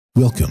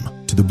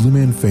Welcome to the Blue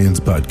Man Fans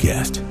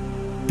Podcast.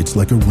 It's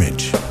like a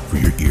wrench for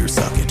your ear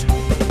socket.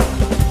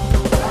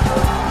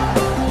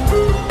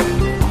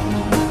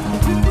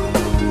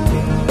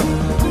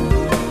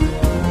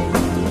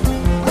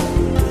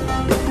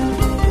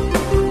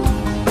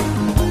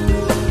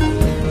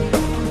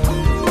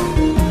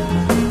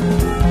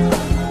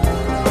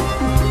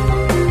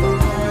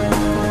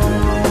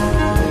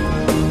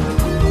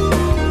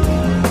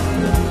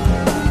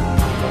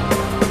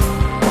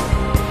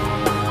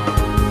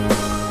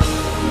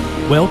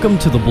 Welcome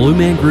to the Blue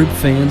Man Group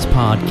Fans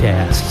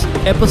Podcast,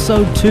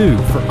 Episode 2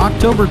 for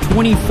October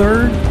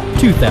 23rd,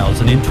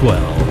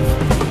 2012.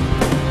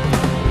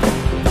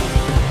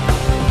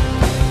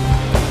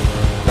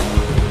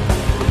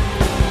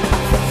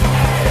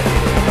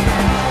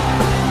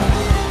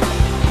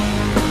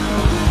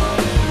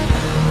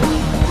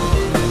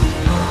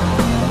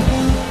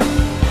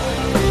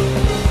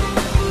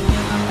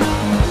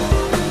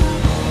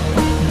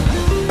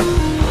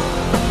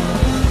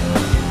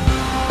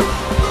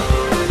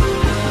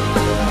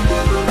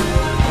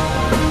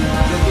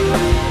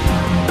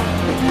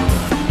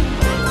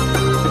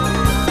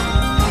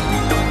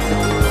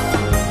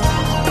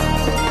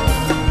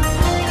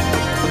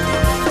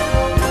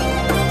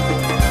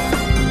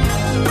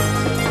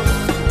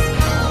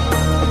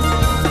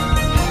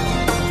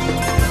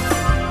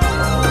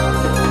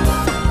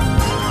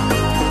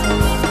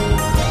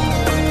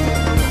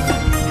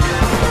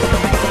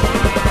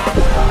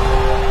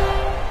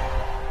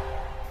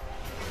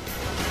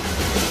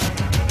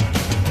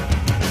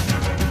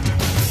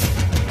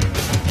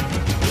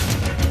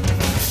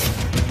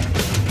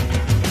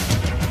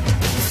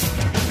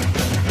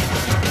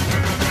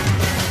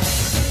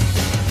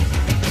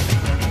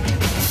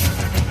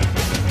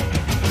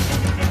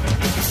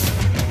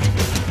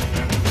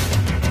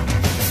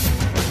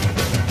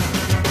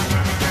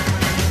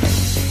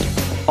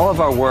 All of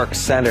our work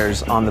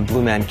centers on the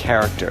Blue Man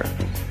character,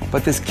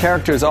 but this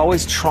character is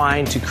always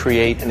trying to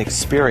create an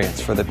experience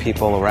for the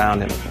people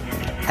around him.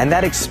 And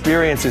that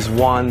experience is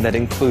one that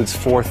includes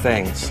four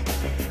things: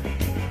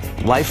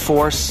 life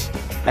force,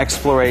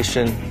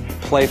 exploration,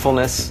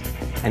 playfulness,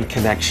 and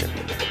connection.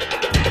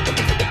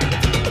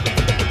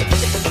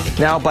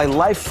 Now, by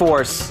life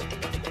force,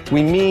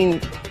 we mean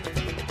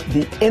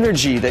the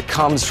energy that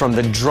comes from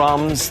the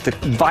drums, the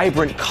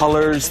vibrant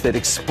colors that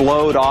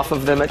explode off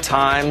of them at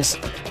times,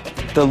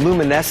 the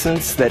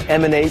luminescence that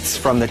emanates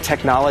from the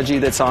technology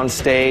that's on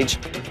stage,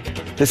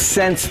 the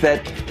sense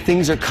that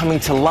things are coming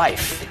to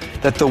life,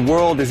 that the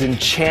world is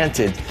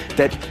enchanted,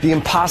 that the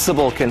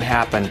impossible can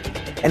happen.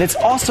 And it's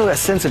also a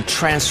sense of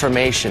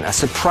transformation, a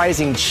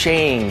surprising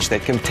change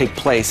that can take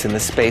place in the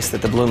space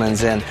that the Blue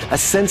Man's in, a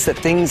sense that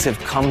things have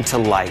come to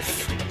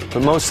life.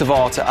 But most of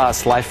all, to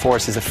us, life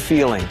force is a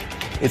feeling.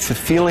 It's a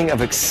feeling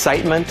of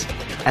excitement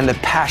and the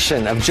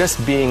passion of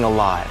just being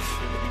alive.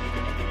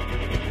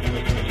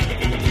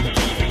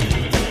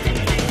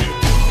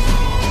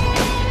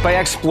 By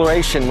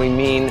exploration, we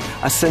mean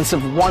a sense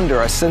of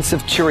wonder, a sense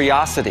of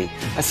curiosity,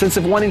 a sense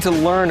of wanting to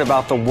learn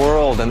about the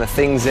world and the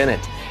things in it,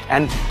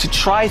 and to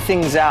try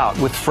things out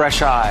with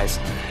fresh eyes.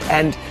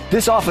 And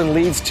this often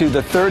leads to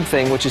the third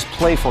thing, which is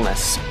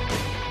playfulness.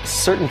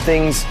 Certain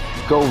things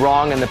go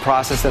wrong in the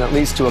process, and it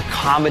leads to a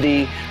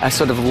comedy, a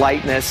sort of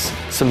lightness,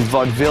 some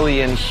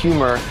vaudevillian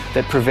humor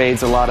that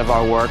pervades a lot of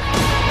our work.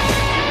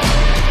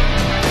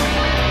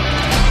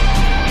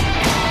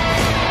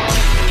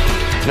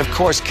 And of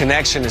course,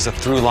 connection is a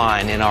through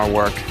line in our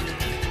work.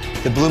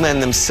 The Blue Men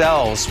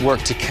themselves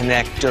work to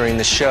connect during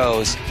the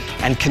shows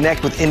and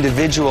connect with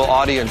individual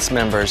audience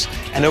members.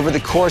 And over the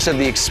course of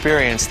the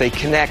experience, they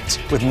connect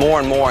with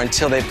more and more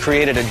until they've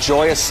created a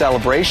joyous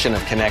celebration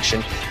of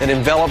connection that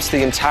envelops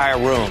the entire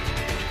room.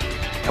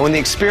 And when the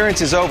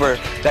experience is over,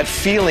 that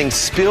feeling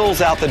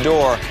spills out the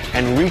door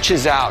and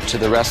reaches out to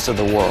the rest of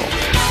the world.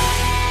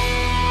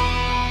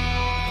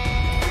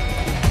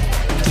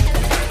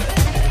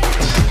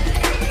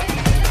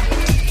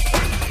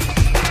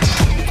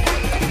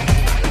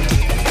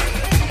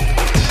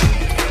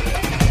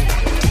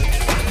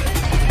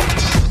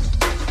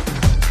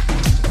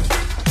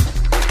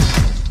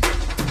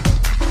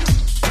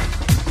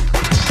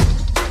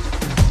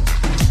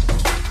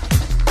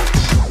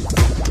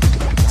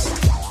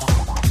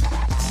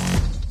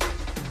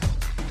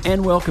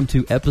 And welcome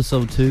to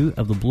Episode 2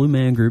 of the Blue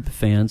Man Group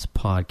Fans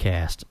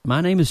Podcast. My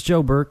name is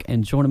Joe Burke,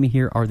 and joining me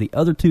here are the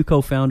other two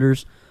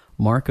co-founders,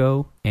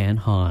 Marco and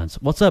Hans.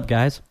 What's up,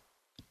 guys?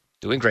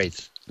 Doing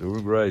great.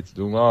 Doing great.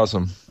 Doing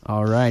awesome.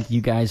 All right,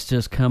 you guys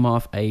just come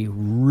off a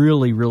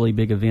really, really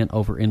big event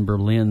over in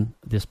Berlin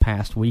this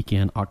past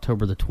weekend,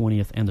 October the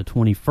 20th and the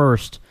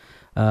 21st,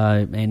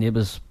 and it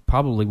was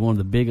probably one of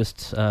the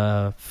biggest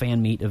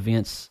fan meet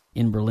events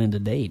in Berlin to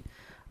date.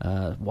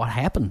 What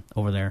happened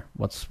over there?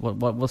 What's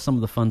some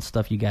of the fun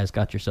stuff you guys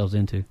got yourselves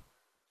into?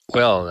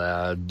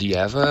 Well, do you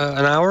have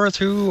an hour or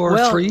two or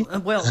three?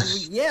 Well,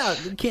 yeah.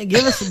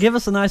 Give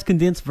us a nice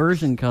condensed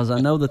version, because I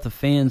know that the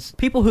fans,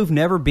 people who've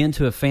never been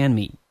to a fan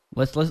meet,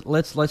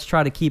 let's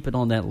try to keep it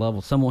on that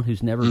level. Someone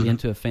who's never been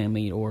to a fan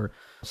meet, or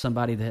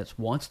somebody that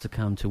wants to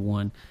come to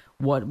one.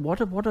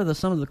 What are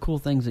some of the cool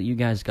things that you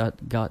guys got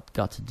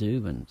to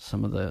do, and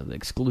some of the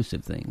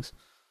exclusive things?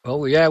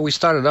 Oh yeah, we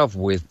started off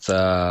with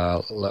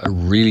a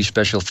really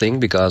special thing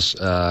because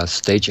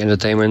Stage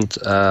Entertainment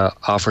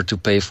offered to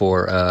pay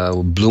for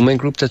Blue Man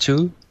Group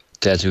tattooed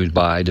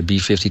by the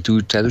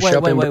B52 tattoo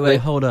shop. Wait,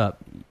 hold up.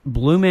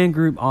 Blue Man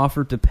Group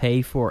offered to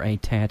pay for a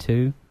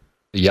tattoo?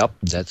 Yep,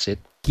 that's it.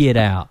 Get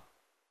out.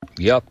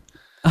 Yep.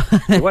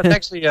 It was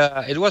actually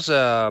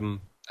an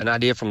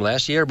idea from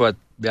last year, but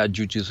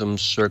due to some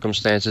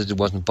circumstances, it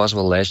wasn't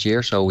possible last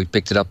year. So we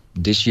picked it up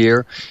this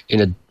year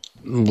in a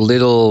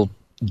little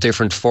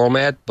different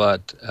format,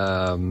 but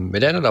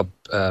it ended up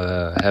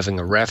having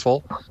a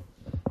raffle.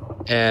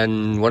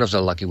 And one of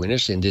the lucky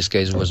winners, in this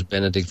case, was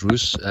Benedict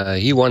Roos.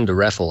 He won the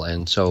raffle,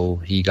 and so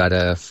he got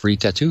a free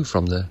tattoo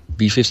from the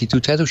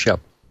B52 tattoo shop.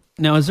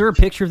 Now, is there a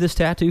picture of this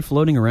tattoo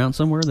floating around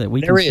somewhere that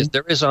we can see?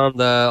 There is on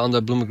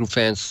the Blue Man Group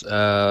fans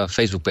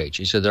Facebook page.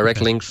 It's a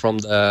direct link from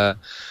the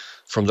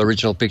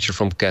original picture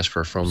from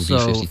Casper from B52.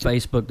 So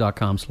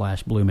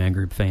facebook.com/Blue Man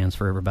Group fans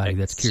for everybody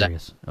that's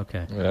curious.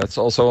 Okay. Yeah, it's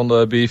also on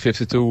the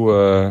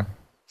B52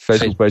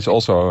 Facebook page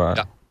also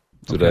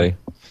today. Okay.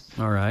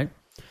 All right.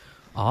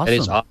 Awesome. And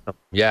it's awesome.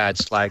 Yeah,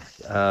 it's like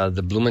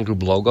the Blue Man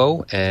Group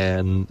logo,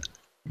 and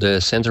the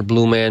center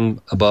Blue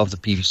Man above the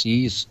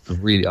PVC is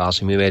really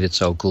awesome. He made it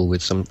so cool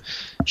with some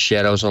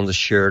shadows on the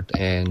shirt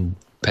and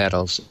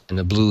petals and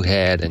a blue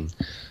head, and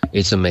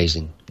it's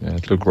amazing. Yeah,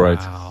 it looked great.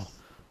 Wow.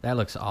 That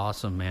looks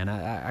awesome, man.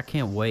 I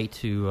can't wait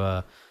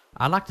to...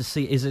 I'd like to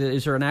see...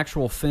 Is there an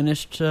actual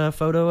finished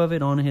photo of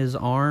it on his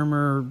arm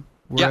or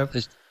wherever?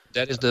 Yeah,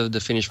 that is the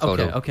finished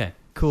photo. Okay,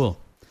 cool.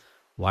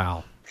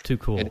 Wow, too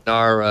cool. In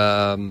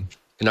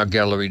our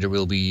gallery, there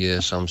will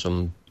be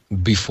some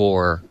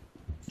before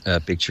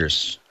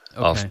pictures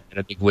of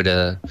Benedict with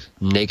a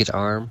naked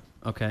arm.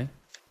 Okay.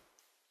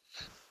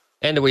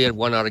 And we had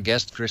one other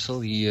guest,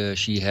 Crystal.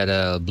 She had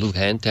a blue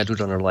hand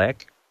tattooed on her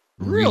leg.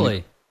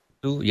 Really?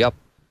 Yep.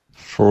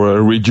 For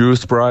a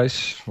reduced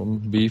price from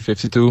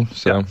B52.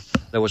 So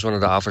that was one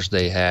of the offers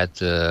they had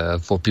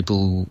for people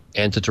who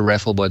entered the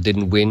raffle but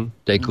didn't win.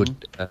 They could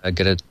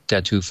get a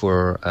tattoo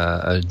for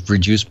a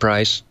reduced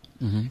price.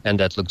 Mm-hmm. And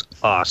that looked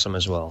awesome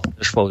as well.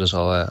 There's photos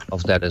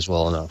of that as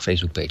well on our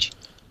Facebook page.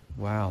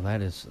 Wow,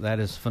 that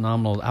is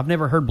phenomenal. I've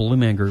never heard Blue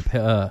Man Group.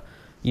 I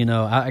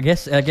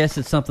guess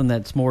it's something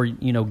that's more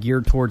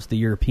geared towards the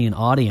European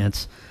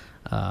audience.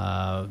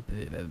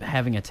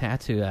 Having a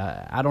tattoo,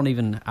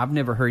 I've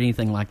never heard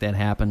anything like that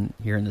happen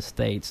here in the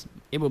States.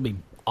 It would be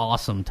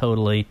awesome,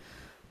 totally,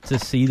 to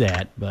see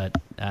that. But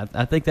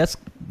I think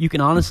you can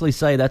honestly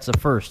say that's a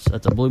first.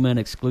 That's a Blue Man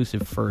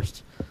exclusive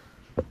first.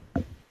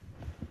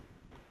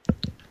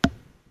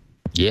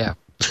 Yeah.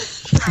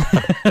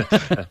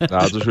 No,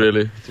 it was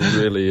really.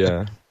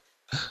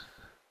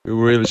 We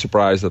were really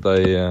surprised that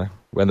they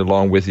went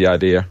along with the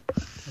idea.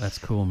 That's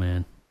cool,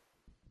 man.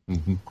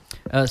 Mm-hmm.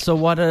 So,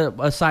 what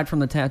aside from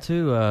the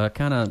tattoo,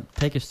 kind of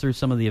take us through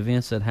some of the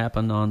events that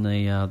happened on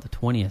the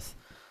 20th.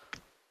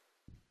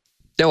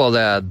 Yeah, well,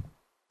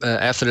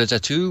 after the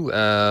tattoo,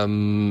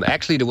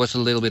 actually there was a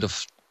little bit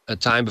of a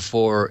time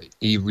before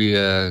he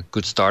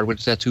could start with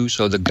the tattoo.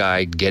 So the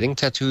guy getting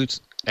tattooed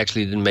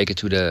actually didn't make it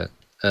to the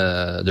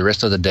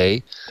rest of the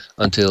day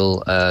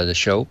until the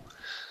show.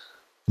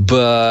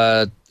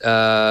 But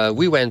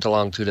we went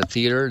along to the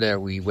theater. There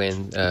we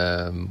went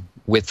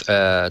with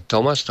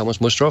Thomas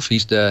Mustroff.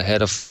 He's the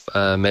head of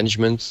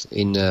management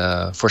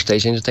for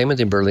Stage Entertainment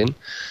in Berlin.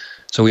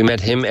 So we met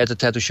him at the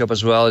tattoo shop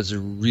as well. He's a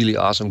really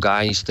awesome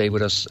guy. He stayed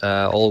with us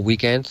all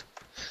weekend.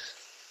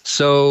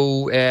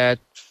 So at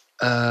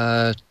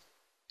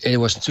it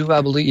was 2,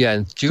 I believe. Yeah,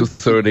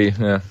 2:30.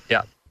 Yeah.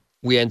 Yeah.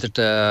 We entered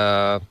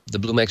the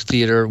Blue Max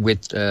Theater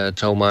with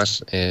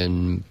Thomas,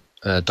 and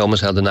Thomas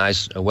held a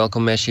nice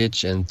welcome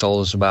message and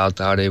told us about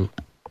how they were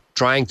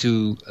trying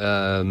to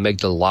make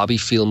the lobby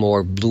feel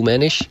more Blue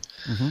Man-ish,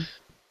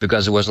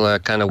 because it was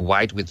kind of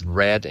white with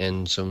red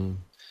and some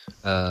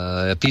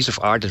a piece of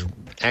art that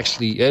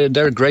actually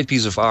they're a great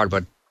piece of art,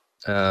 but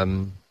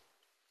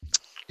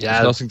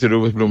it's nothing to do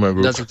with Blue Man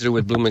Group. Nothing to do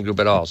with Blue Man Group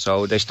at all.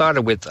 So they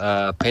started with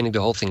painting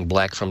the whole thing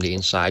black from the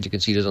inside. You can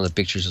see that on the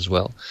pictures as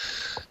well.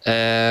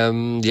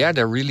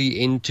 They're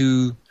really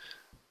into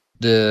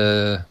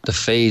the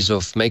phase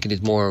of making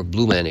it more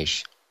Blue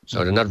Man-ish.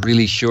 So they're not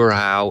really sure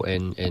how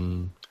and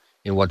in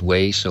what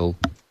way. So,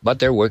 but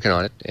they're working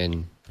on it.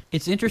 And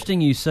it's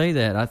interesting you say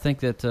that. I think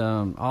that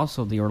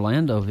also the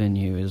Orlando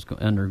venue is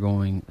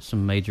undergoing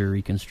some major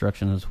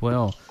reconstruction as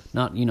well.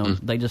 Not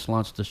they just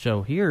launched the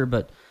show here,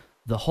 but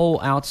the whole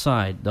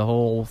outside, the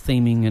whole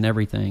theming and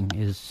everything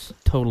is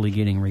totally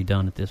getting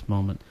redone at this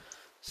moment.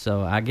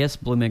 So I guess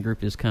Blue Man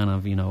Group is kind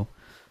of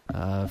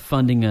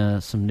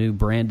funding some new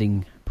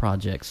branding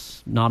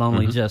projects, not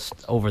only just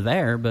over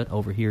there, but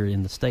over here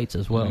in the States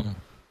as well.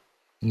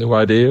 New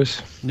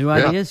ideas. New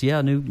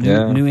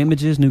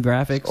images, new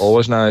graphics.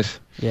 Always nice.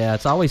 Yeah,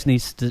 it's always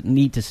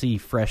neat to see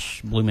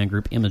fresh Blue Man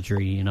Group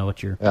imagery,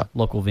 at your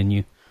local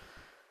venue.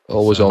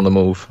 Always on the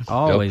move.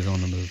 Always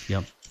on the move,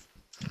 yep.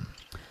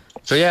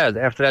 So yeah,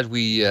 after that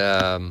we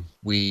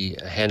we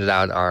handed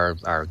out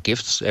our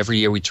gifts. Every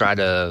year we try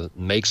to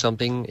make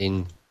something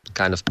in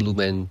kind of Blue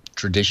Man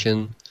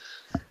tradition.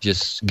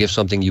 Just give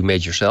something you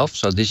made yourself.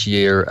 So this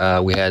year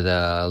we had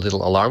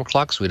little alarm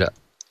clocks with an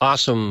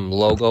awesome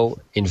logo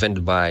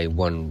invented by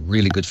one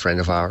really good friend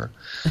of ours.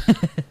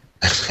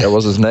 What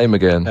was his name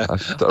again? I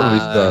totally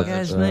forgot.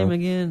 Guy's name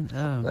again?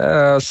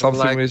 Something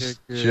like with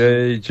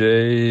Joe.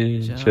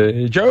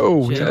 Joe.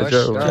 Joe.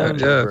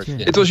 Yeah.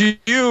 It was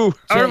you.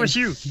 Oh, it was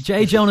you.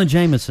 J. Jonah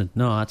Jameson.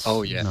 No, it's...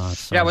 Oh, yeah. No,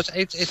 it's Yeah,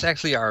 it's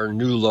actually our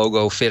new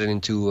logo fitted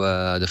into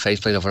the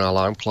faceplate of an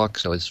alarm clock,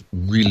 so it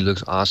really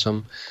looks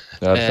awesome.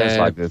 Yeah, the fans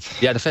liked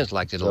it. Yeah, the fans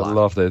liked it a lot. I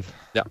loved it.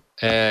 Yeah,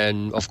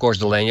 and of course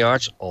the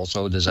lanyards,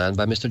 also designed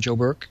by Mr. Joe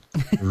Burke.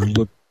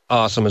 Look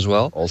awesome as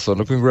well. Also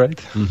looking great.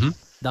 Mm-hmm.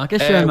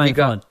 Dankeschön, mein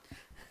Freund.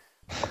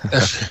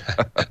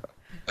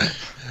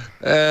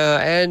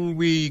 And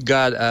we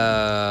got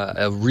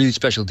a really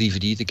special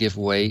DVD to give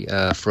away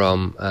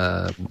from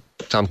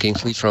Tom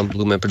Kingsley from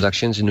Blue Man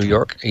Productions in New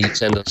York. He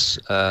sent us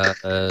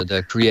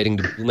the Creating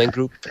the Blue Man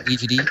Group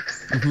DVD.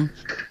 Mm-hmm.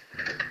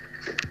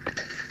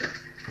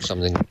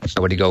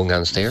 Somebody going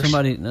downstairs.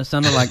 Somebody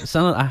sounded.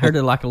 I heard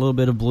it like a little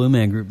bit of Blue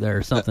Man Group there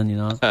or something. You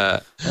know, I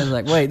was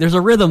like, wait, there's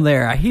a rhythm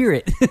there. I hear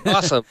it.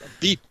 Awesome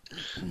beat.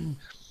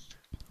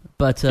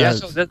 But so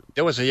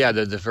that was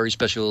the very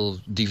special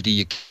DVD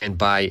you can't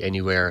buy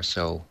anywhere.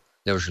 So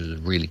that was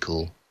really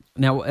cool.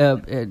 Now,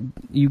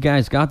 you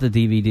guys got the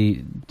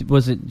DVD.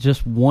 Was it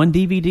just one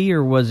DVD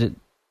or was it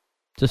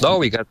just? No,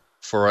 we got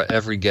for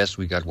every guest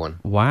we got one.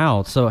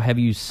 Wow. So have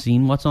you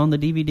seen what's on the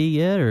DVD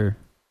yet, or?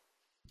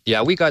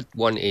 Yeah, we got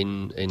one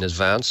in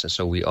advance,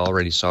 so we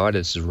already saw it.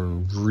 It's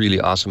really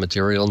awesome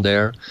material in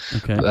there.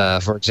 Okay.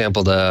 For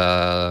example,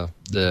 the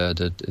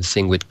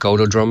thing with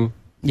Kodo drum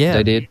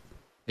they did,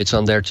 it's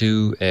on there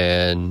too,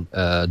 and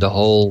the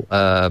whole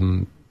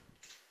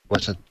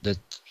what's that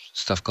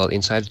stuff called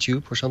Inside the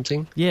Tube or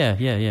something? Yeah.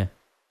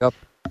 Yep.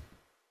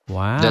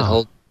 Wow. That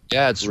whole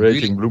it's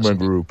Creating really Blue Man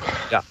Group.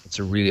 Yeah, it's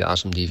a really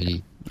awesome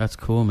DVD. That's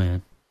cool,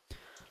 man.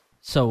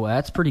 So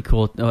that's pretty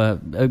cool.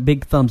 A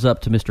big thumbs up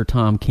to Mr.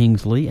 Tom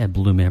Kingsley at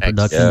Blue Man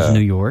Productions, New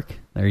York.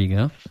 There you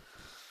go.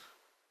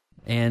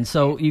 And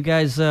so you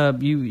guys,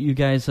 you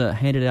guys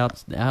handed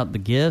out the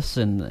gifts,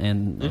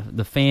 and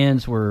the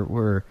fans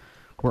were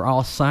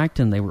all psyched,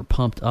 and they were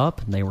pumped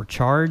up, and they were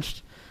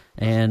charged,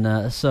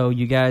 and so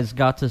you guys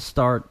got to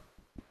start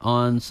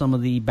on some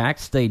of the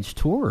backstage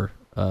tour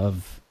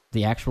of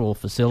the actual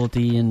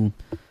facility and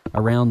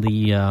around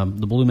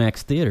the Blue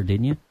Max Theater,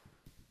 didn't you?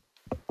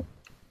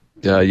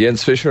 Yeah,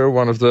 Jens Fischer,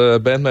 one of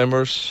the band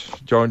members,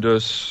 joined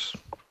us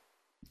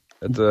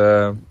at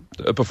the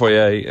upper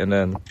foyer and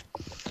then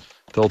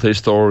told his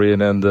story,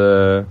 and then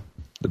the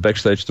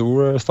backstage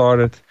tour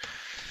started.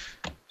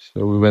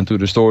 So we went to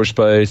the storage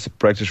space, the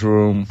practice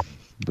room,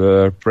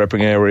 the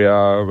prepping area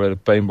where the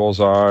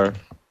paintballs are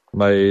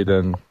made,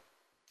 and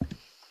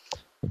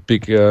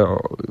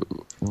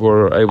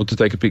were able to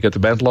take a peek at the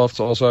band lofts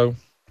also.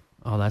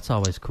 Oh, that's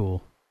always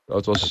cool. So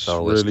it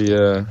was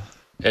really...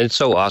 And it's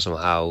so awesome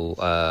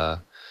how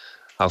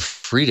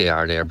free they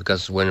are there,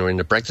 because when we're in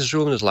the practice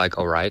room, it's like,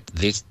 all right,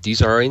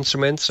 these are our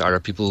instruments. Are there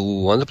people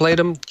who want to play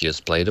them?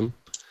 Just play them.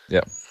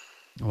 Yeah.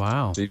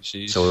 Wow.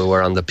 PVCs. So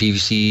we're on the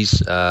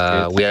PVCs.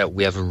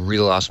 We have a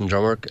real awesome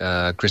drummer,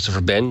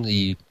 Christopher Ben.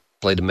 He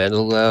played the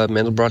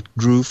Mandelbrot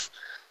groove.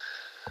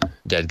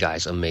 That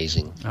guy's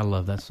amazing. I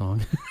love that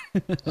song.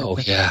 Oh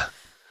yeah.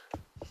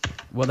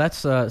 Well, that's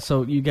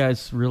so you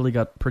guys really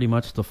got pretty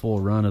much the full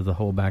run of the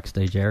whole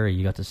backstage area.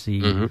 You got to see.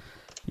 Mm-hmm.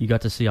 You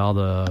got to see all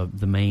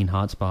the main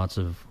hotspots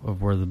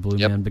of where the Blue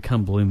Men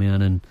become Blue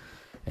Men,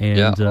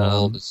 and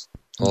all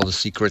the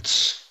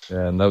secrets.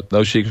 Yeah,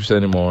 no secrets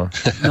anymore.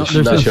 No,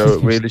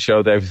 really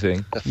showed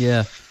everything.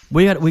 Yeah,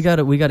 we got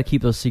to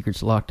keep those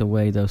secrets locked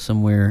away though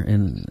somewhere,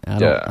 and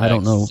I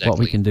don't know what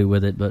we can do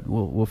with it, but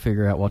we'll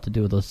figure out what to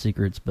do with those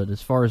secrets. But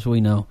as far as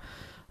we know,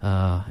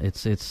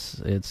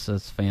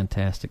 it's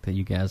fantastic that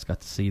you guys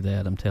got to see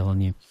that. I'm telling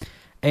you,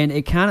 and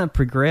it kind of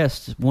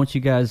progressed once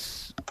you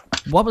guys.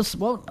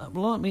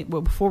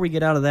 Before we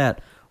get out of that,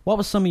 what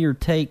was some of your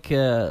takes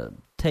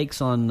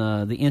on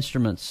the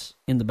instruments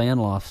in the band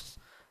lofts,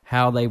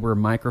 how they were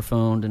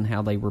microphoned and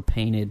how they were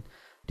painted?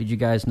 Did you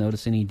guys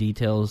notice any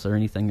details or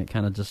anything that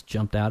kind of just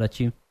jumped out at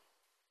you?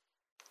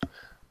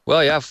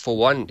 Well, yeah, for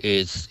one,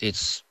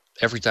 it's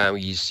every time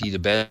you see the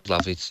band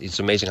loft, it's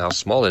amazing how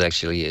small it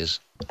actually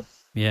is.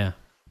 Yeah,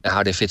 and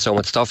how they fit so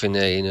much stuff in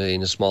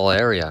a small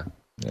area.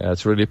 Yeah,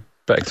 it's really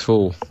packed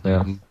full. Yeah.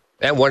 Mm-hmm.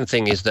 And one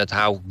thing is that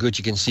how good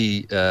you can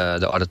see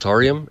the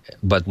auditorium,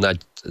 but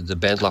not the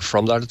band loft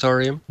from the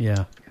auditorium.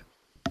 Yeah.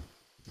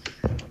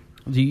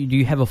 Do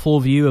you have a full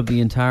view of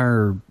the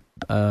entire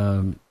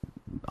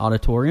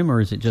auditorium, or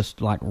is it just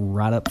like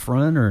right up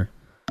front? Or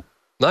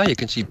no, you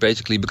can see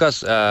basically because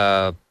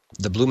the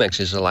Blue Max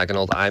is like an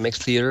old IMAX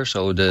theater,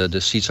 so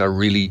the seats are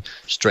really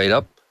straight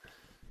up.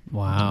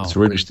 Wow, it's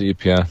really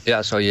steep. Yeah.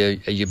 Yeah, so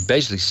you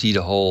basically see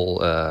the whole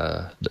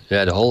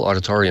the whole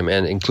auditorium,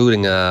 and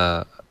including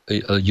a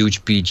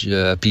huge piece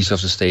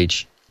of the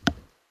stage.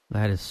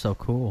 That is so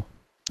cool.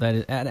 That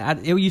is,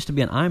 it used to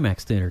be an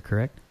IMAX theater,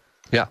 correct?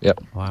 Yeah.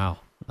 Wow.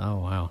 Oh,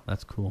 wow.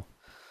 That's cool.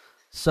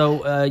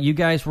 So you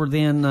guys were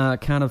then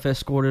kind of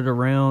escorted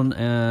around,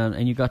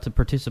 and you got to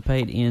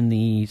participate in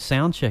the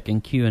sound check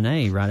and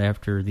Q&A right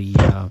after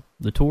the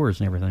tours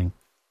and everything.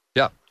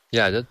 Yeah.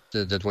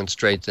 That went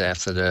straight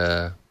after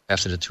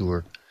the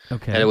tour.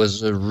 Okay. And it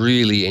was a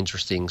really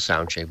interesting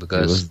sound check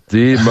because it was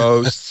the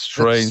most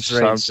strange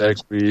sound check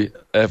we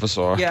ever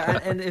saw. Yeah,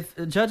 and if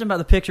judging by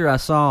the picture I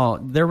saw,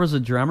 there was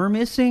a drummer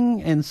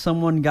missing, and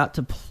someone got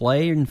to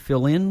play and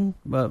fill in.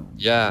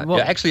 Yeah.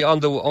 Actually, on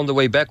the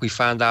way back, we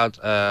found out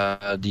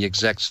the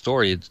exact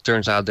story. It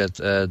turns out that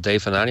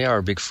Dave Anania,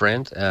 our big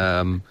friend,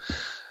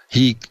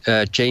 he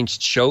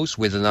changed shows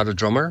with another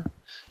drummer.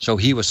 So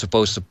he was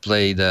supposed to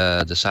play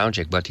the sound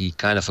check, but he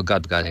kind of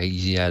forgot because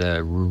he had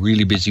a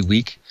really busy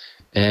week.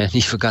 And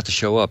he forgot to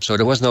show up, so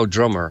there was no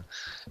drummer.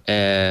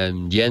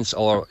 And Jens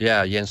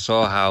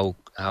saw how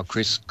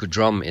Chris could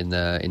drum in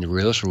the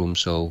rehearsal room,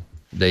 so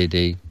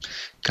they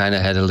kind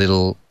of had a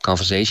little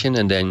conversation.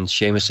 And then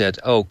Seamus said,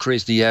 "Oh,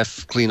 Chris, do you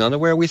have clean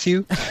underwear with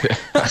you?"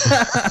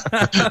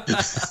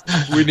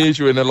 We need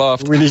you in the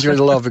loft. We need you in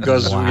the loft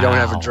because Wow. we don't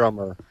have a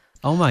drummer.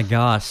 Oh my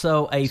gosh!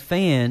 So a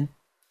fan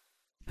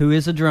who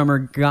is a drummer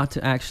got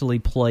to actually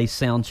play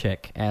sound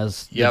check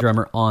as the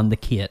drummer on the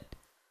kit.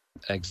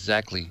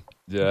 Exactly.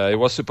 Yeah, he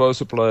was supposed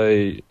to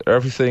play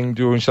everything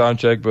during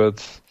soundcheck,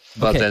 but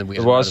Then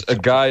there was a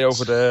guy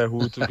over there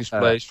who took his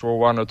place for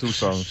 1 or 2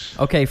 songs.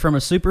 Okay, from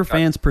a super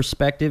fan's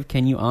perspective,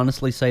 can you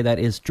honestly say that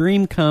is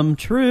dream come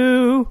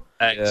true?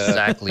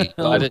 Exactly.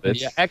 But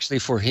actually,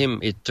 for him,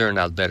 it turned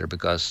out better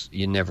because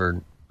you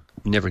never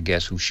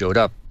guess who showed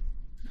up.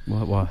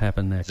 What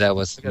happened next? That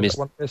was I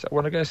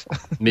want to guess.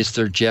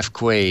 Mr. Jeff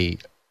Quay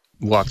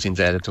walked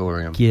into the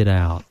auditorium. Get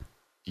out.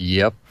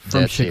 Yep.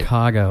 From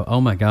Chicago.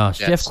 Oh my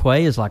gosh. Yes. Jeff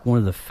Quay is like one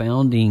of the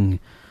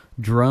founding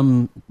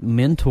drum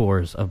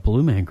mentors of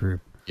Blue Man Group.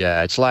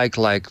 Yeah, it's like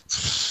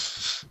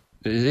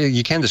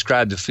you can't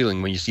describe the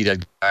feeling when you see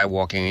that guy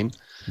walking in.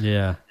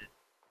 Yeah.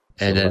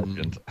 And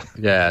then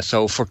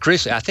so for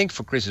Chris, I think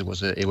for Chris it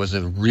was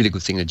a really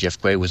good thing that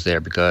Jeff Quay was there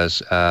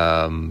because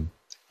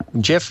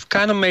Jeff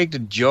kind of made the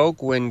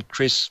joke when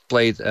Chris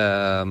played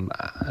did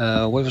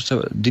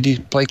he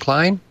play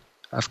Klein?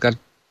 I forgot.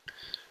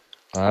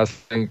 I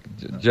think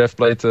Jeff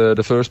played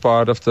the first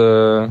part of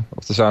the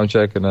sound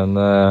check, and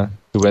then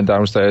he went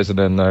downstairs, and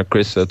then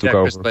Chris took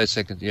over. Chris played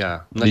second.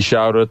 Yeah, he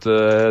shouted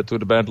to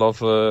the band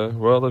loft,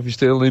 "Well, if you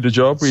still need a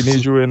job, we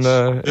need you in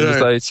the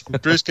States."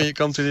 Chris, can you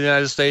come to the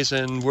United States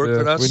and work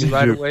with us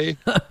right away?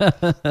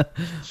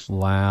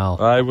 Wow.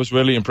 I was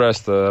really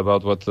impressed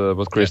about what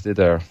Chris did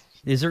there.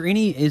 Is there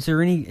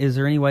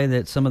any way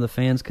that some of the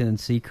fans can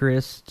see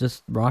Chris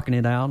just rocking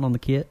it out on the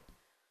kit?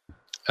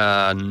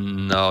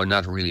 No,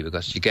 not really,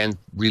 because you can't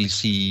really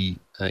see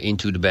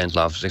into the band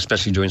loft,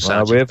 especially during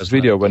sound. We have a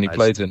video when he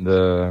played in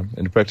the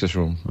practice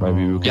room.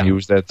 Maybe we can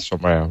use that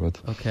somewhere. But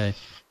okay,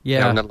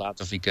 yeah, we're not allowed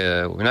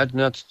to. We're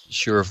not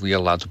sure if we're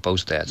allowed to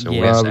post that. So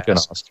we can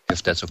ask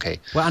if that's okay.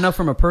 Well, I know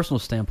from a personal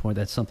standpoint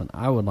that's something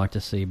I would like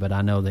to see, but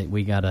I know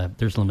that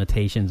there's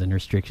limitations and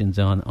restrictions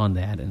on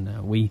that,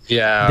 and we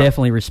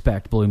definitely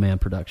respect Blue Man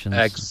Productions.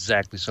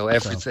 Exactly. So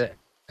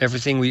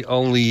everything we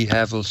only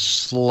have a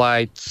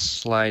slight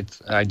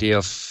idea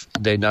of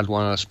they not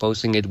want us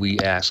posting it. We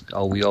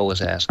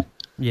always ask.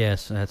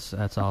 Yes,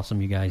 that's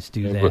awesome. You guys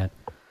do that.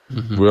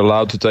 We're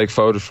allowed to take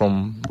photos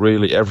from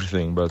really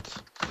everything, but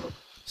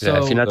if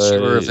you're not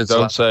sure if it's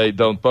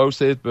don't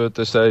post it, but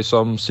they say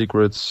some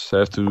secrets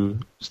have to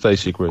stay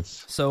secret.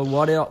 So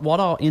what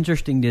all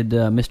interesting did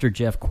Mr.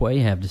 Jeff Quay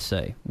have to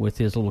say with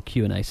his little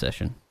Q&A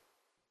session?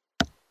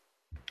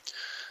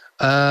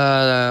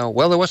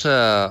 Well, there was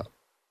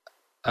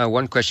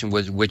one question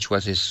was which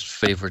was his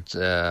favorite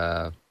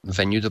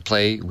venue to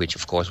play, which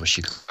of course was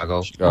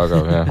Chicago.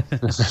 Yeah.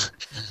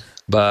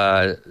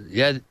 But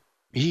yeah,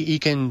 he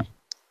can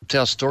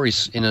tell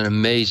stories in an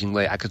amazing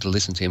way. I could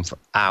listen to him for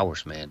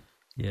hours, man.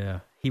 Yeah,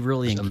 he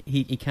really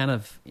he kind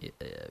of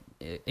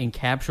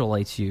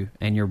encapsulates you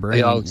and your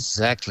brain. Oh,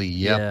 exactly.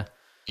 Yep. Yeah.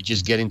 You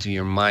just get into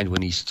your mind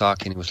when he's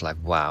talking. It was like,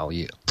 wow,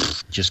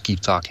 just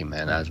keep talking,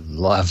 man. I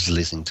love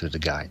listening to the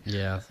guy.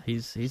 Yeah,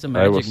 he's a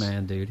magic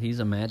man, dude. He's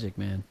a magic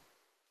man.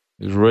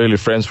 He's really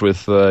friends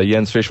with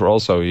Jens Fischer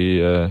also.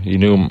 He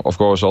knew him, of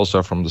course,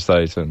 also from the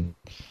States. And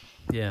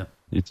yeah.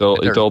 He told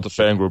the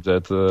fan group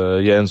that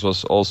Jens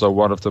was also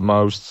one of the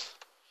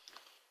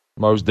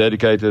most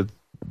dedicated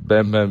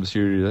band members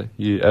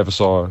he ever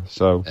saw.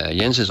 So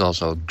Jens is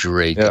also a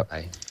great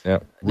guy. Yeah.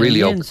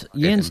 Really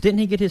Jens, didn't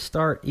he get his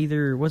start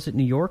either, was it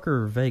New York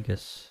or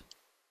Vegas?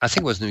 I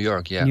think it was New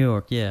York, yeah. New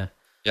York, yeah.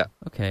 Yeah.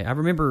 Okay, I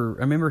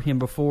remember him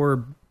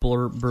before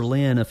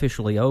Berlin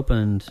officially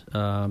opened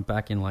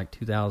back in like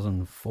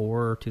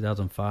 2004,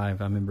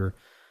 2005. I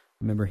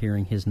remember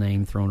hearing his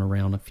name thrown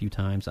around a few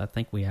times. I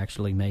think we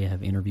actually may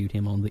have interviewed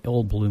him on the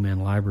old Blue Man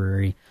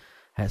Library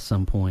at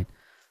some point.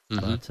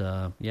 Mm-hmm.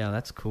 But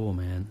that's cool,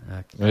 man.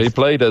 He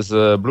played as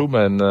a Blue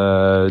Man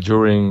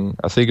during,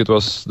 I think it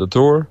was the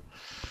tour.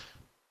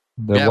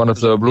 One of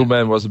the Blue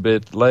Men was a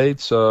bit late,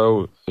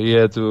 so he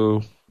had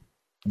to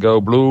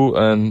go blue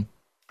and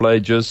play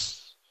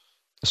just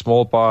a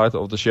small part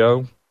of the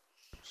show.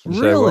 They say,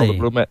 well,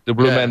 Really? the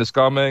blue man is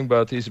coming,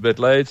 but he's a bit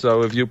late.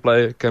 So if you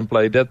can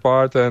play that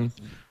part, then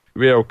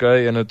we're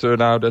okay. And it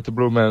turned out that the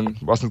blue man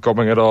wasn't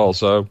coming at all.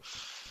 So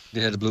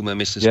Yeah, the Blue Man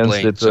missed his Jens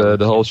plane. did so-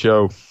 the whole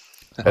show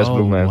as Oh,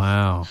 blue man.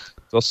 wow.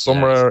 It was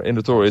somewhere in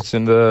the tour. It's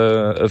in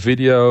a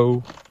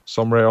video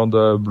somewhere on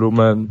the Blue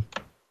Man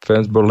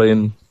Fans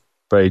Berlin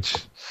page.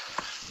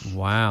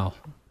 Wow.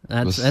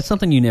 That's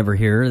something you never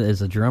hear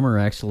as a drummer,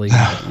 actually,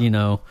 in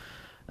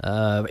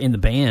the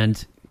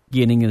band,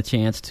 getting a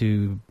chance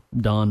to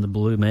don the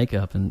blue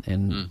makeup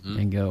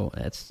and go.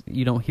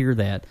 You don't hear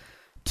that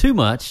too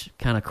much,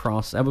 kind of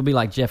cross. That would be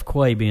like Jeff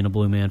Quay being a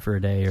blue man for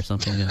a day or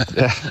something.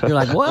 You're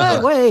like,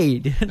 what?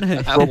 Wait.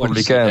 I Probably wanted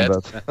to see can,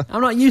 that. but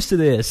I'm not used to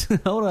this.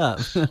 Hold up.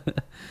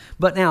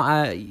 But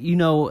now,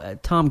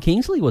 Tom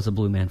Kingsley was a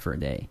blue man for a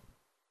day.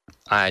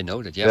 I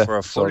know that, Yeah, for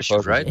a so photo shoot,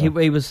 perfect. right? He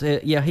was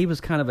he was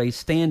kind of a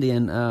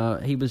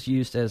stand-in. He was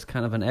used as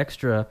kind of an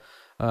extra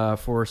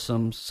for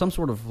some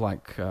sort of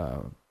like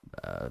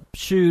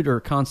shoot or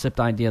concept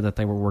idea that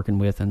they were working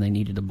with, and they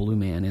needed a blue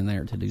man in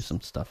there to do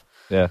some stuff.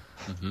 yeah.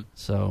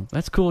 So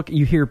that's cool.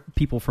 You hear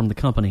people from the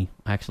company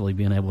actually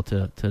being able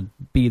to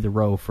be the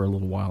row for a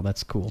little while.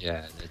 That's cool.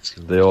 Yeah, that's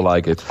cool. They all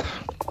like it.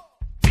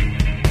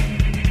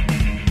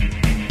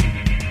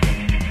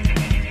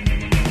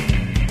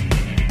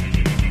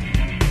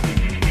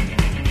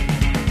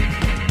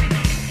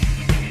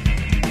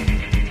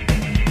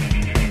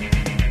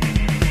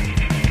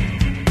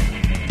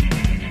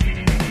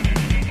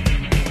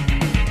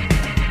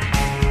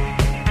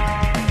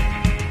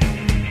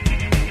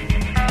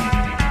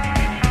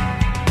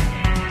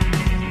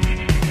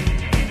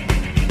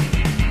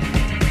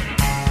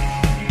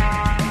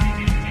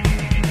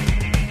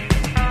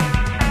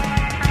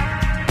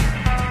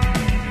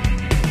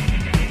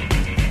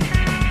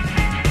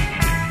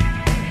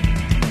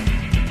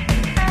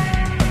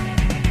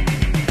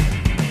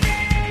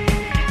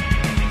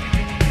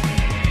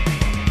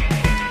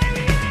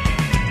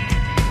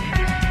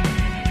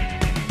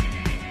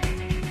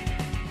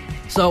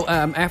 So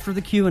after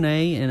the Q&A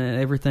and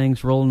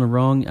everything's rolling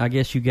along, I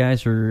guess you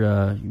guys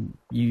are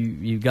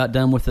you got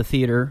done with the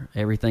theater,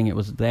 everything that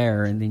was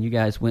there, and then you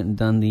guys went and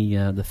done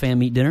the fan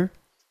meet dinner.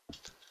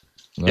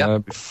 Yeah.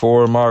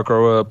 Before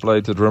Marco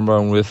played the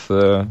trombone with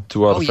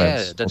two other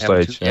fans that on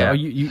happened stage. too.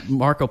 Yeah. Oh,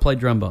 Marco played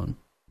trombone.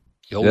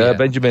 Oh, Yeah,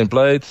 Benjamin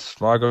played.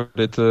 Marco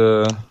did.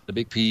 the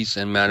big piece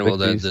and Manuel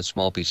Big piece. the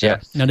small piece. Yeah.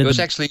 Yeah, Now, it was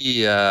actually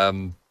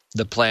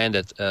the plan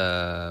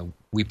that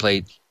we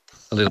played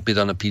a little bit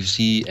on the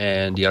PVC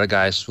and the other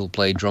guys will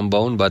play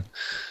trombone. But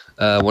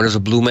one of the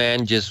blue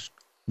man just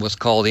was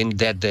called in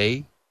that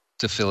day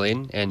to fill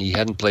in, and he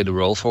hadn't played the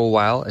role for a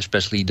while,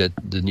 especially the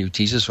new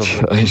thesis.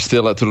 he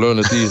still had to learn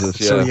the thesis.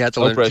 Yeah. So he had to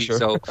no learn pressure.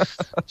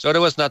 so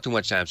there was not too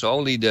much time. So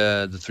only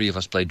the three of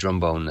us played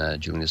trombone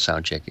during the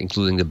sound check,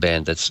 including the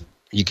band.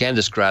 You can't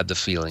describe the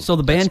feeling. So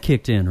the band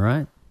kicked in,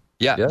 right?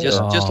 Yeah, Yeah, just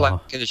yeah.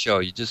 like in the show.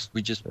 We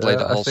just played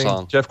the I whole think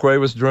song. Jeff Quay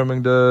was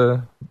drumming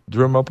the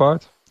drummer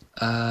part.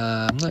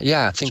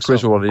 Yeah, I think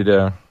Chris so. already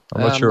there.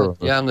 I'm not sure.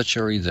 Yeah, I'm not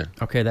sure either.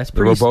 Okay, that's They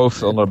were pretty.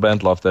 both on the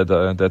band loft at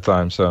that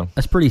time. So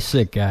That's pretty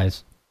sick,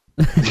 guys.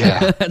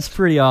 Yeah, That's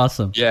pretty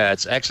awesome. yeah,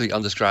 it's actually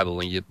undescribable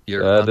when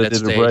you're on they that did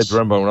stage. a great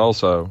trombone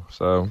also.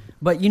 So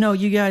But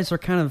you guys are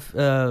kind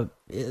of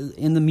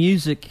in the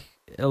music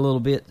a little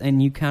bit,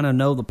 and you kind of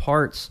know the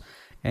parts,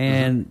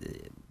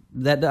 and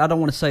that I don't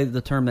want to say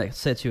the term that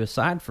sets you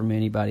aside from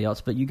anybody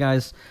else, but you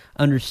guys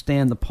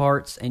understand the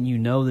parts, and you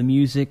know the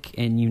music,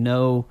 and you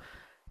know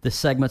the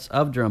segments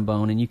of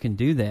trombone, and you can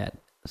do that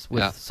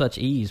with such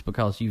ease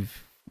because you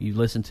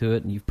listen to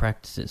it and you've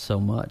practiced it so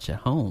much at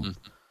home.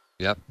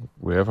 Yep,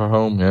 we have our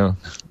home. Yeah.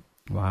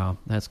 Wow,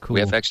 that's cool.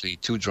 we have actually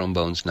 2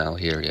 trombones now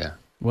here. Yeah,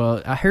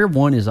 Well, I hear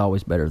one is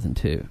always better than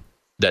 2.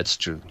 that's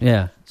true.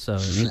 Yeah, so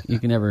you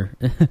can never.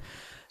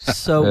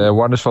 So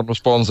one is from the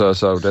sponsor,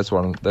 so that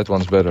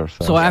one's better.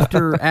 So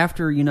after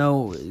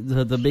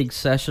the big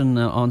session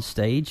on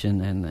stage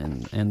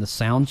and the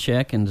sound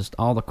check and just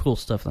all the cool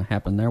stuff that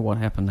happened there, what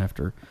happened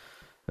after?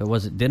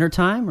 Was it dinner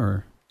time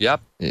or Yep.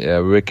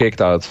 Yeah, we were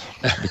kicked out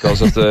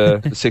because of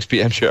the 6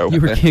 p.m. show. you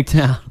were kicked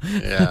out?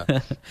 Yeah.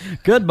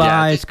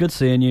 Goodbye. Yeah. It's good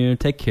seeing you.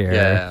 Take care.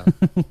 Yeah.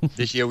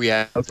 This year we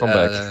had I'll come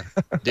back.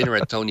 dinner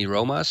at Tony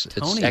Roma's.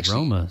 Tony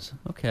Roma's.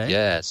 Okay.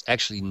 Yeah, it's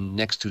actually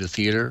next to the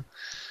theater.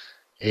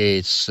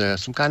 It's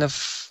some kind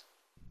of,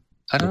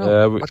 I don't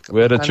know.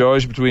 We had a what kind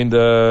choice between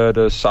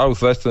the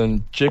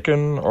Southwestern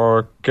chicken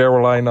or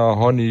Carolina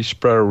honey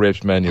spare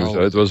ribs menu. Oh.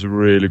 So it was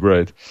really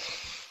great.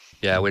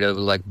 Yeah, with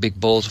like big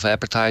bowls of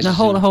appetizers. Now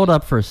hold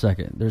up for a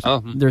second.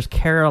 There's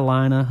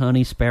Carolina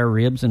honey spare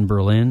ribs in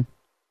Berlin.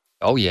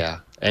 Oh yeah,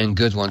 and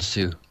good ones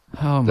too.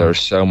 Oh my.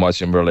 There's so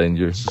much in Berlin.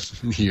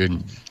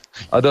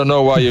 I don't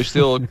know why you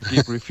still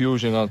keep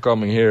refusing on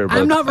coming here. But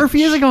I'm not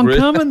refusing on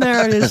coming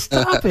there. Just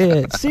stop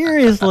it.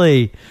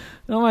 Seriously.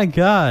 Oh my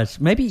gosh.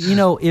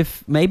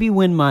 Maybe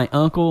when my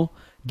uncle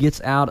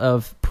gets out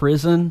of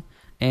prison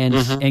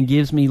and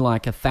gives me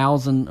like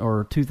 $1,000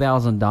 or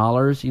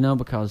 $2,000,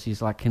 because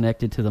he's like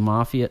connected to the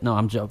mafia. No,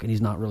 I'm joking.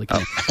 He's not really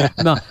connected.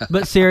 No,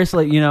 but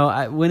seriously,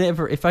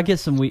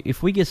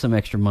 if we get some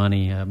extra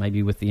money,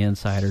 maybe with the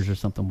insiders or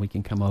something, we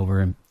can come over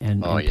and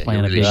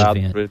plan a big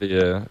event.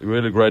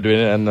 Really great doing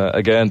it. And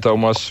again,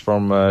 Thomas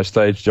from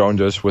stage joined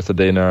us with the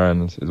dinner,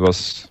 and it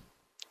was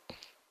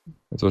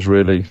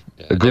really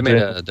a good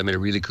dinner. They made a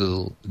really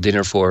cool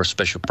dinner for a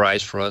special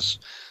price for us.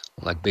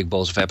 Like big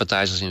bowls of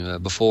appetizers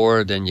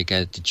before, then you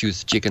get to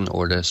choose the chicken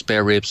or the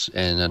spare ribs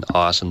and an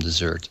awesome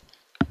dessert.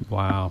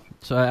 Wow.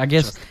 So I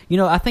guess,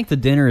 I think the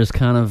dinner is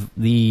kind of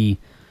the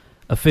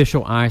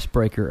official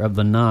icebreaker of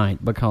the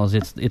night, because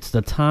it's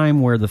the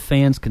time where the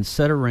fans can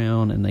sit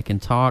around and they can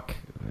talk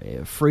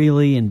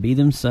freely and be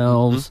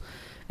themselves,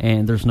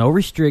 and there's no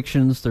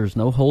restrictions, there's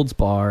no holds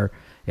bar,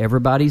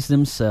 everybody's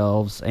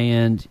themselves,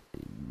 and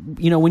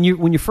when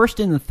you're first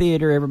in the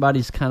theater,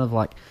 everybody's kind of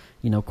like,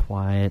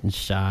 quiet and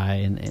shy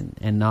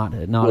and not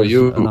as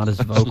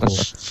vocal.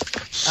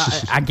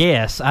 I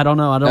guess. I don't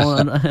know.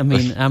 I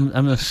mean,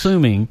 I'm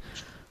assuming,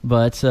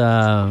 but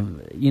for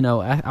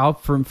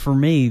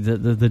me,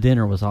 the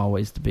dinner was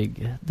always the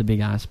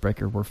big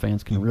icebreaker where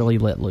fans can really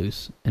let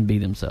loose and be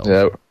themselves.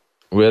 Yeah,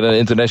 we had an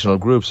international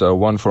group, so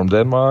one from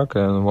Denmark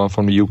and one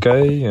from the UK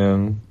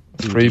and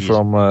 3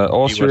 from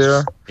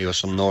Austria. He was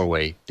from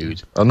Norway,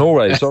 dude. Oh,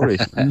 Norway, sorry.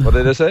 What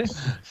did I say?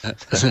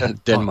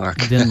 Denmark.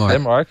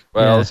 Denmark?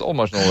 Well, it's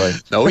almost Norway.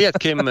 No, we had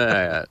Kim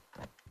Akiro.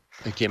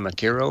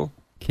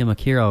 Kim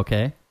Akiro,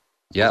 okay.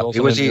 Yeah,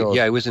 he was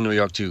in New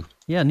York too.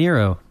 Yeah,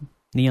 Nero.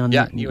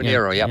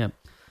 Nero, yeah.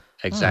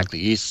 Exactly.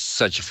 Oh. He's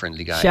such a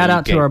friendly guy. Shout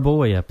out to our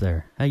boy up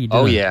there. How you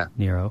doing? Oh, yeah.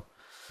 Nero.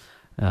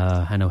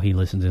 I know he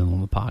listens in on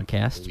the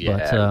podcast.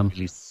 Yeah, but,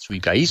 really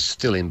sweet guy. He's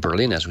still in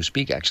Berlin as we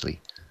speak, actually.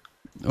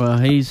 Well,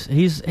 he's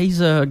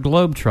a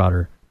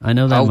globetrotter. I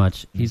know that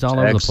much. He's all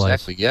over the place.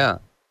 Exactly, yeah.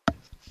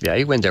 Yeah,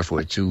 he went there for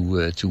a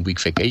 2-week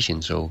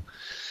vacation, so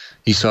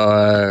he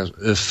saw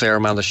a fair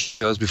amount of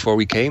shows before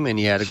we came, and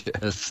he had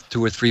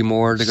 2 or 3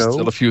 more to go.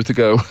 Still a few to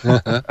go.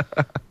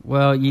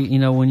 Well,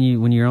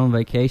 when you're on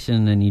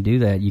vacation and you do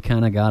that, you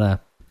kind of gotta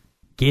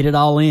get it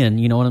all in.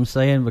 You know what I'm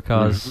saying?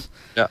 Because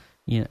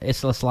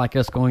it's just like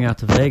us going out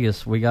to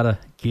Vegas. We gotta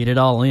get it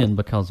all in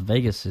because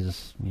Vegas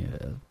is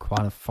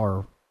quite a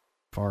far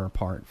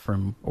apart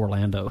from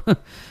Orlando,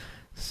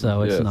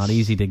 so it's not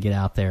easy to get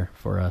out there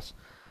for us.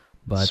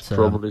 But it's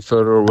probably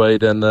further away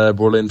than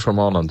Berlin from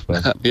Holland.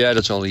 Yeah,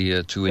 that's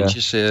only 2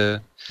 inches. 2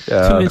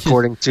 inches.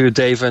 According to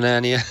Dave and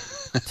Anya.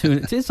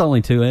 It's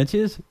only 2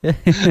 inches. Yeah,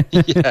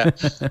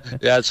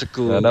 it's a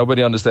cool.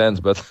 Nobody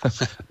understands, but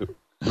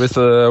with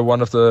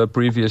one of the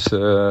previous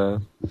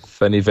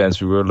fan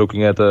events, we were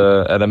looking at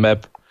a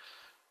map.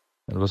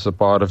 It was a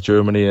part of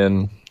Germany,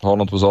 and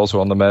Holland was also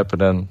on the map,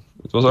 and then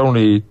it was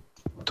only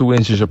 2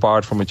 inches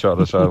apart from each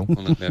other. So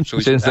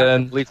since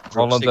then,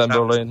 Holland and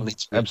Berlin,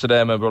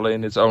 Amsterdam and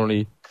Berlin, it's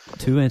only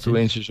 2 inches. 2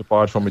 inches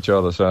apart from each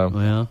other. So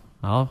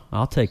well,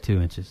 I'll take 2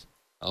 inches.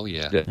 Oh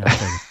yeah.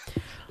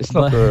 It's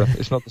not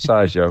the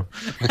size, Joe.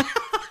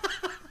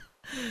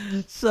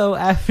 So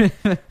after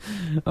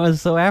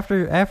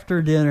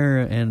dinner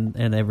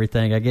and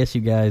everything, I guess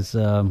you guys,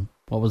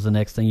 what was the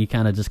next thing? You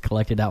kind of just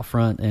collected out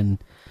front and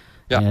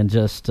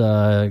just.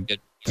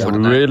 We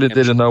really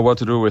didn't know what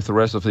to do with the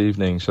rest of the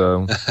evening,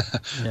 so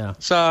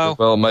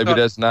So maybe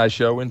there's a nice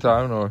show in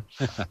town, or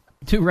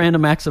 2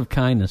 random acts of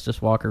kindness.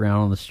 Just walk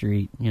around on the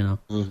street,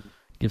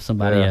 give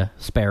somebody a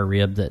spare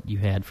rib that you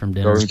had from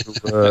dinner.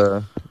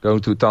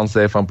 Going to Tanz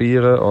der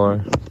Vampieren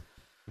or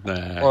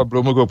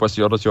Bloemengroep was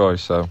the other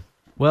choice. So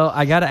well,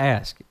 I gotta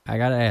ask.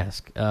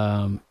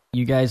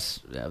 You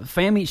guys,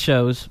 fan meet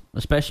shows,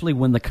 especially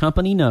when the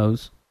company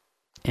knows,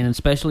 and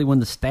especially when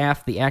the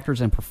staff, the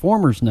actors, and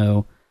performers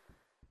know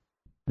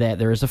that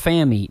there is a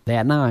fan meet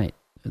that night,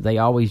 they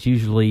always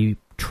usually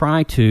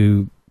try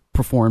to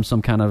perform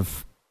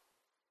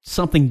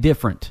something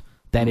different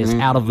that is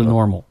out of the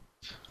normal.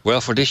 Well,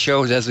 for this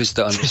show, that was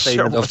the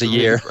understatement of the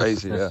year.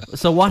 Crazy, yeah.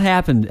 So what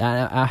happened?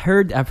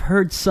 I've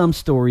heard some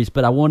stories,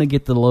 but I want to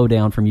get the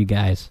lowdown from you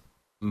guys.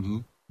 Mm-hmm.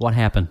 What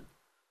happened?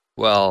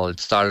 Well,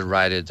 it started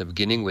right at the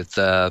beginning with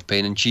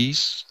Pain and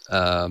Cheese.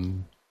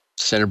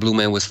 Senator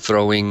Blueman was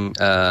throwing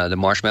the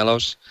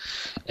marshmallows,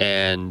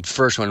 and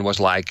first one was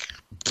like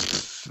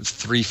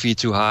 3 feet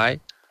too high,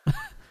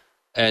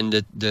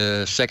 and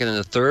the second and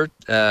the third,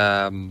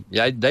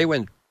 they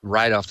went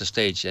right off the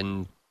stage,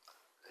 and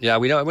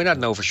we don't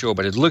know for sure,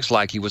 but it looks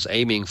like he was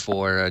aiming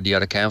for the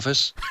other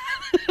canvas.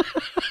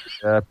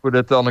 Put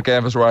it on the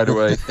canvas right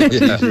away.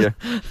 Easier.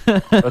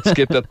 Let's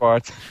skip that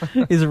part.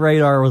 His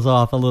radar was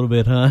off a little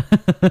bit, huh?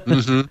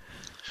 Mm-hmm.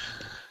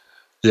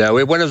 Yeah,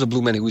 we're one of the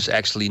Blue Men who's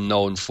actually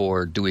known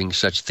for doing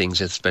such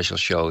things at special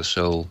shows,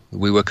 so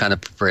we were kind of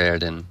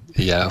prepared, and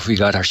we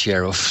got our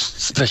share of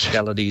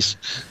specialities.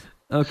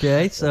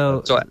 Okay,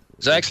 so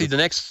actually the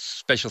next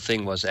special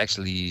thing was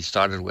actually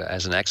started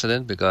as an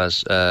accident,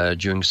 because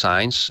during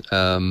Signs,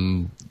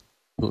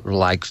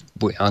 like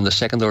on the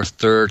second or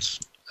third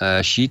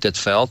sheet that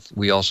fell,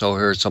 we also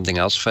heard something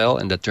else fell,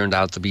 and that turned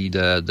out to be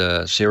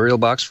the cereal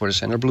box for the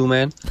center blue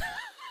man.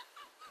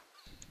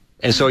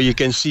 And so you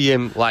can see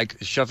him like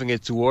shoving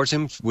it towards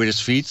him with his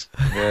feet.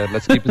 Yeah,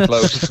 let's keep it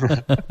close.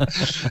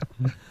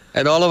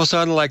 And all of a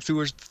sudden, like 2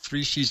 or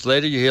 3 sheets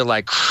later, you hear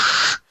like,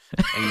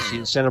 and you see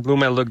the center blue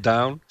man look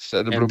down.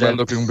 Center blue man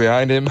looking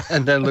behind him.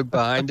 And then look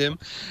behind him.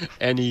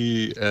 And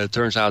he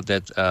turns out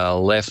that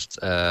left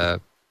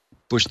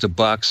pushed the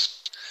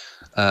box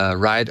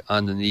right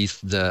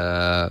underneath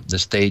the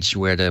stage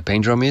where the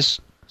paint drum is.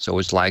 So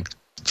it's like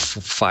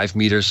 5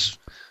 meters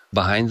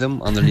behind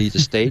them underneath the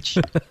stage.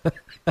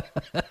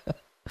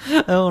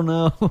 Oh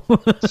no.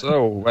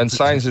 So when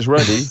Science is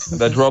ready,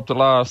 they drop the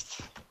last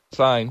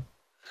sign.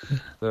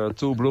 There are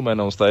 2 blue men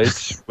on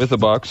stage with the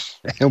box.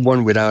 And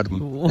one without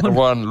him. And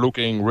one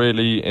looking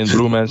really in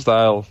blue man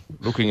style,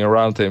 looking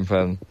around him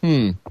and,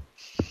 am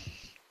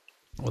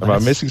I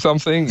missing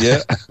something?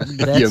 Yeah.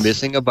 You're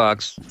missing a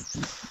box.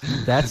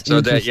 That's so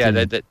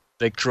interesting.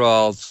 they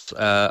crawled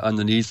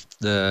underneath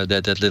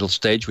that little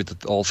stage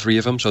with all 3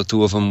 of them. So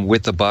 2 of them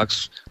with the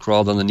box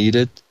crawled underneath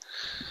it.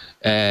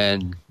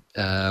 And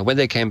when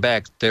they came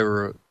back, they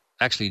were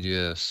actually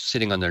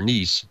sitting on their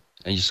knees.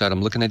 And you saw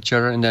them looking at each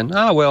other. And then,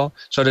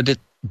 so they did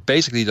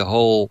basically the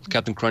whole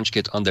Captain Crunch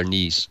kit on their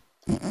knees.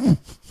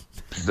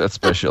 That's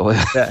special.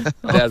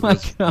 that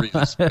was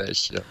really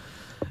special.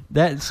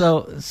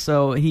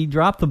 So he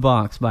dropped the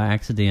box by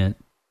accident.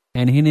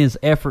 And in his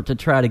effort to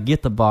try to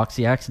get the box,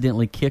 he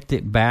accidentally kicked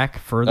it back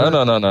further.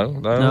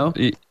 No.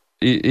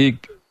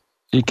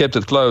 He kept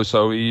it close,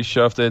 so he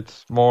shoved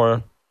it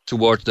more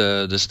towards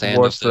the stand.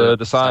 Towards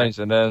the signs,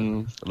 and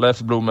then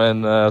left blue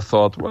man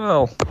thought,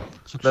 well,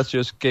 let's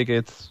just kick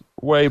it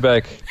way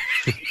back.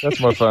 That's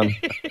more fun.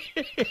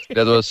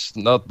 That was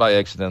not by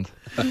accident.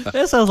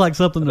 That sounds like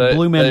something the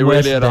Blue Man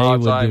West Day would do. They really had a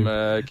hard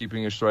time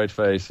keeping a straight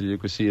face. You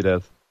could see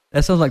that.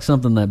 That sounds like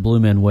something that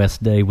Blue Man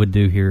West Day would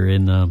do here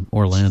in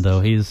Orlando.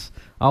 He's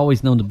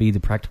always known to be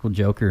the practical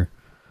joker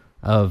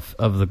of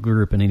the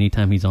group, and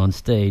anytime he's on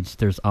stage,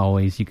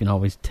 you can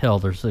always tell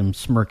there's some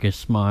smirkish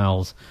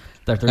smiles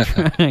that they're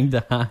trying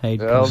to hide.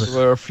 Well, there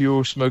were a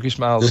few smirky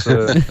smiles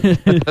at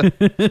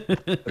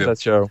that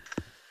show.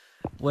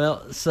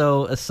 Well,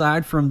 so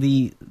aside from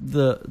the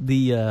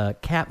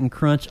Captain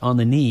Crunch on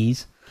the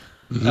knees,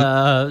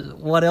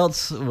 what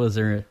else was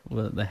there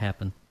that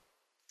happened?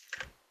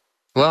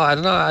 Well, I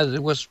don't know.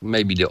 It was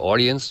maybe the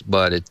audience,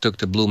 but it took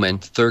the Blue Man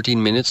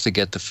 13 minutes to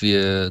get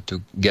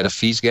a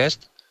feast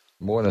guest.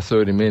 More than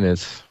 30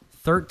 minutes.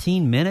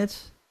 13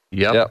 minutes?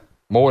 Yep. Yeah,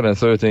 more than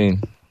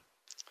 13.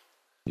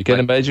 You can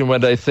imagine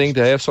when they think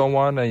they have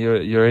someone, and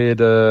you hear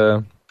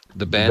the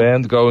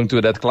band going to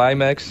that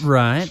climax.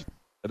 Right.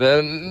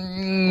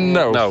 Then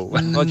no,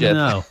 not yet.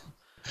 No.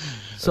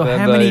 So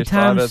how many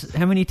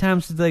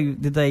times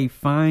did they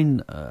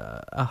find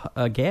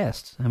a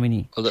guest? How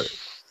many?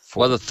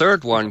 Well, the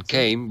third one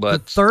came,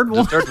 but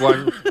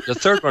the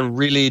third one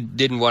really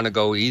didn't want to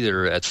go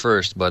either at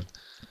first, but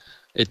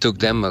it took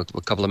them a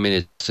couple of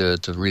minutes to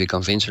really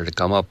convince her to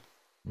come up.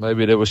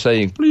 Maybe they were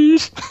saying,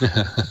 "Please,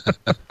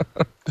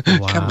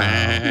 wow. Come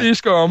on,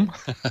 please come."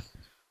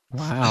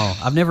 Wow,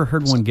 I've never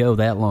heard one go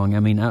that long. I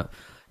mean,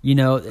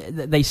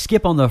 they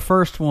skip on the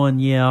first one.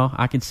 Yeah,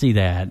 I can see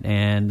that,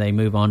 and they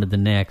move on to the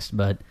next.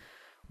 But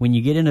when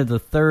you get into the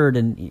third,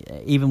 and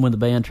even when the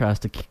band tries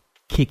to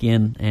kick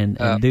in and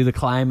do the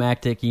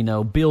climactic,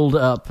 build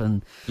up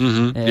and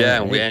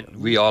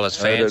we all as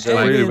fans. They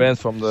really went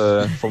from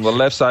the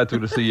left side to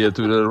the theater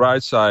to the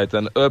right side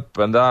and up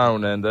and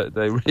down, and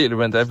they really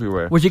went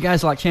everywhere. Was you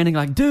guys like chanting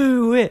like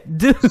 "Do it,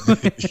 do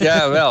it"?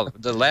 Yeah, well,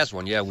 the last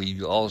one,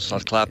 we all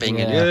started clapping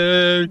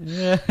and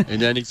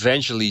then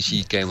eventually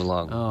she came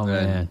along. Oh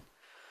man,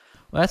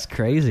 well, that's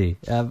crazy.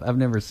 I've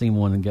never seen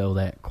one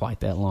go quite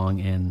that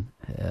long. And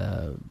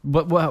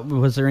but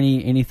was there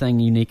anything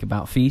unique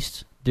about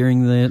Feast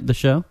during the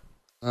show?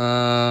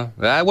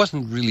 I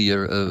wasn't really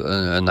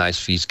a nice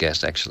feast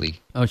guest, actually.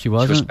 Oh, she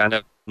wasn't? She was kind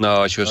of...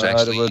 No, she was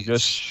actually... They were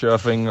just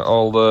shoving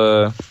all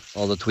the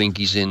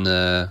Twinkies in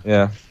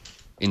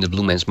the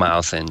Blue Man's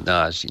mouth, and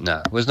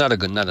it was not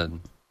a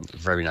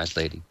very nice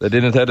lady. They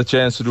didn't have a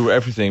chance to do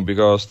everything,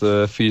 because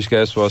the feast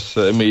guest was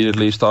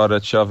immediately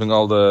started shoving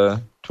all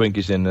the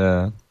Twinkies in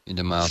the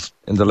mouth.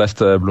 In the left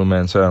Blue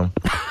Man, so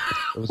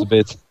it was a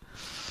bit...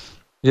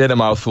 Yeah, the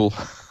mouthful.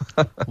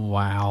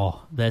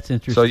 Wow, that's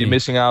interesting. So you're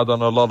missing out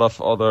on a lot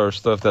of other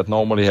stuff that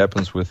normally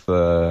happens with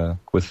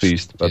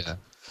Feast. But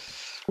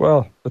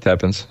well, it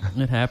happens.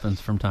 It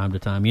happens from time to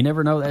time. You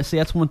never know. See,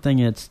 that's one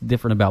thing that's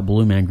different about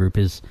Blue Man Group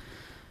is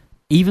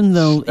even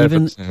though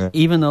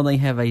they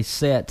have a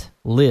set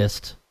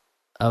list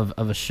of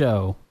a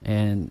show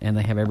and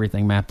they have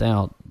everything mapped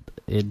out,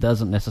 it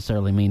doesn't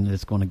necessarily mean that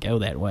it's going to go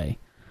that way.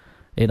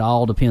 It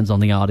all depends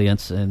on the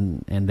audience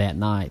and that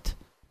night.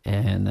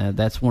 And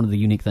that's one of the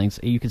unique things.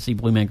 You can see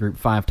Blue Man Group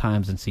 5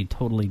 times and see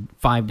totally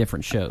 5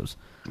 different shows.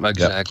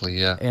 Exactly,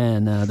 yeah.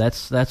 And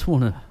that's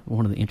one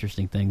of the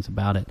interesting things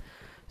about it.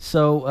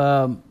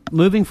 So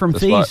moving from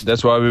Feast.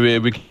 That's why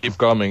we keep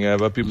coming.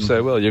 But people say,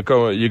 "Well, you're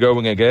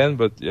going again,"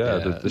 but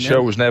the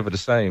show was never the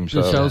same.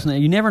 So the show's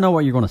you never know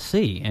what you're going to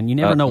see, and you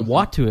never know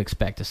what to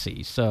expect to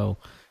see. So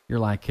you're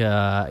like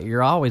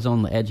you're always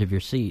on the edge of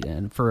your seat.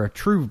 And for a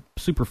true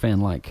super fan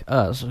like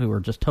us, who are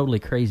just totally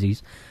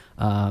crazies,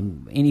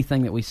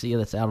 anything that we see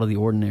that's out of the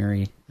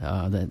ordinary,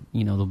 that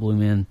the Blue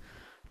Men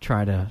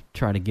try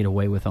to get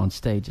away with on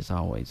stage is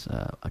always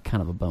a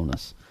kind of a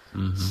bonus.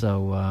 Mm-hmm.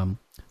 So.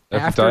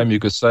 Every time you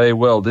could say,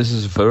 well, this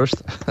is a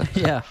first.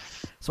 Yeah.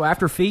 So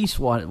after Feast,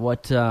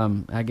 what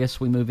I guess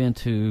we move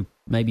into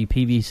maybe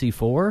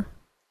PVC4?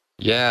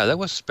 Yeah, that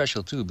was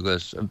special too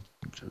because,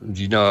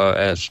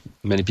 as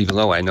many people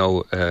know, I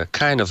know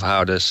kind of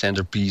how the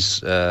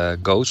centerpiece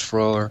goes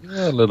for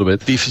a little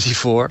bit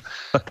PVC4.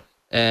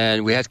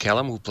 And we had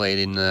Callum, who played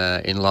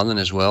in London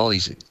as well.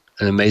 He's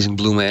an amazing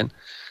Blue Man.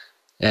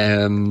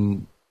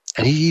 And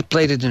he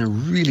played it in a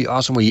really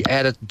awesome way. He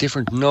added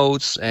different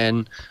notes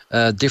and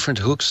different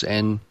hooks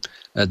and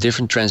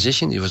different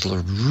transitions. It was a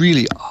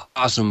really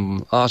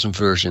awesome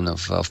version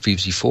of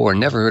PVC4.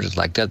 Never heard it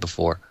like that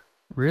before.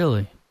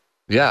 Really?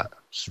 Yeah,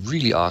 it's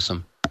really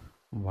awesome.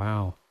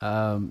 Wow.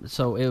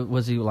 So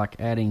was he like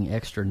adding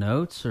extra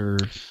notes or?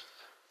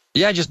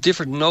 Yeah, just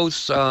different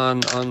notes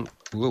on.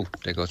 Whoa,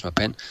 there goes my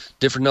pen.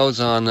 Different notes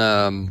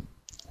on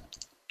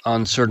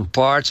certain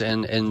parts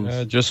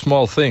and just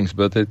small things,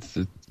 but it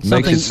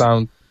makes it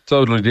sound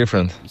totally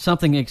different.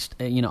 Something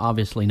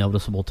obviously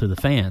noticeable to the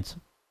fans.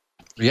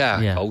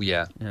 Yeah. Oh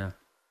yeah. Yeah.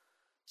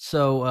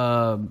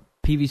 So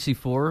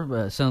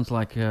PVC4 sounds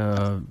like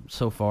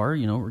so far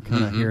we're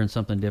kind of hearing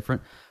something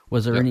different.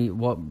 Was there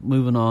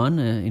moving on?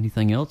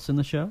 Anything else in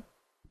the show?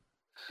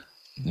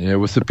 Yeah,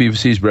 with the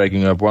PVCs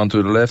breaking up, one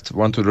to the left,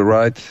 one to the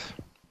right.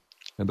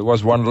 And there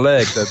was one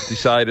leg that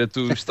decided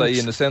to stay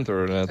in the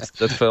center, and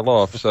that fell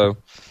off. So,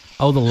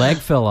 the leg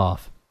fell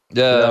off.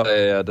 Yeah.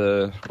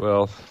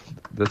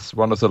 That's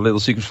one of the little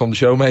secrets from the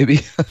show,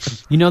 maybe.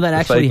 That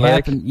actually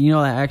happened.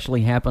 That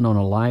actually happened on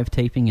a live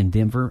taping in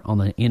Denver on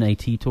the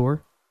NAT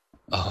tour.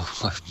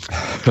 Oh,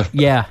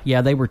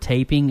 yeah, they were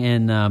taping,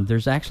 and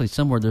there's actually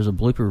somewhere there's a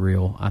blooper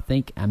reel. I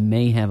think I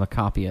may have a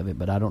copy of it,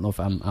 but I don't know if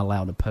I'm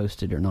allowed to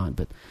post it or not.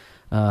 But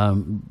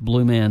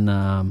Blue Man,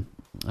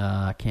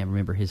 I can't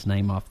remember his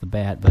name off the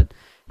bat, but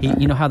he,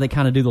 how they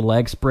kind of do the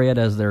leg spread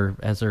as the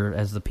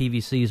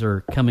PVCs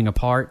are coming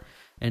apart,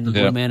 and the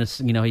Blue Man is,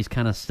 he's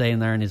kind of staying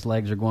there, and his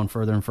legs are going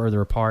further and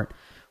further apart.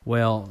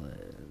 Well,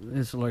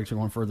 his legs are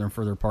going further and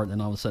further apart, and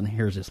then all of a sudden,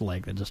 here's his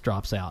leg that just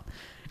drops out,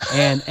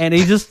 and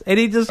he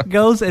just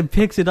goes and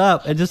picks it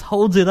up and just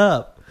holds it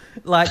up,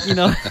 like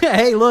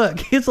hey,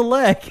 look, it's a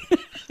leg.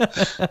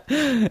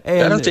 And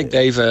I don't think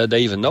they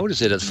even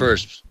noticed it at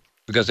first.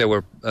 Because they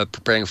were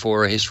preparing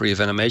for a history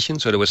of animation,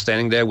 so they were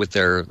standing there with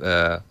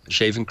their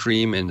shaving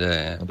cream and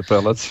the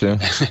pellets, yeah.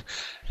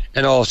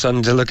 And all of a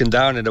sudden they're looking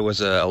down and there was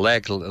a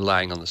leg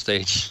lying on the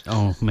stage.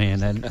 Oh man,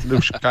 that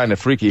looks kind of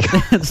freaky.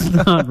 That's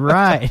not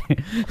right.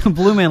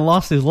 Blue Man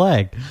lost his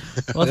leg.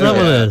 What's up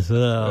with this?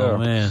 Oh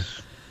man.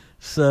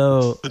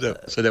 So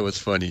that was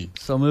funny.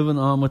 So moving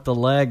on with the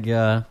leg,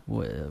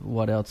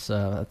 what else?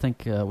 I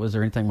think was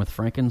there anything with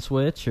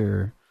Frankenswitch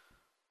or?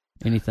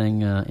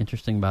 Anything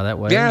interesting by that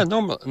way? Yeah,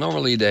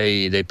 normally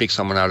they pick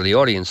someone out of the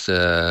audience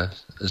to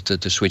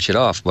switch it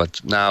off, but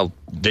now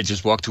they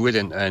just walk to it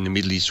and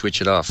immediately switch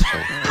it off.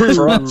 So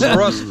for us,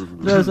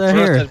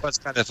 that was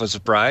kind of a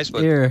surprise.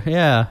 But here,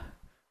 yeah.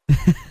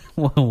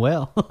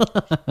 well.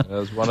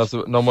 As one of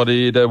the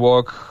normally they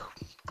walk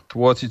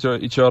towards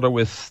each other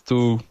with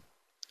two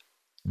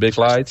big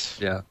lights.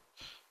 Yeah.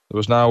 There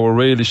was now a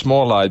really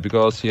small light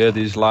because he had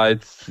these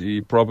lights. He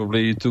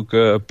probably took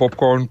a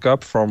popcorn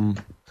cup from.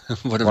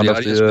 One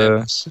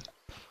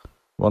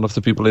of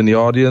the people in the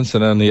audience,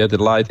 and then he had the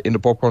light in the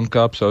popcorn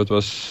cup, so it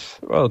was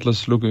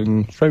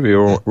looking very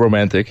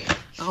romantic.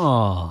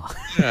 Oh,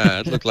 yeah,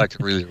 it looked like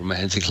a really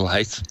romantic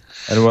light.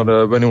 And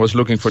when he was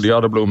looking for the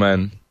other Blue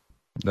Man,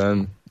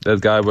 then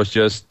that guy was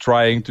just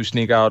trying to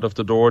sneak out of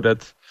the door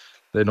that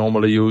they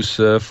normally use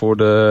for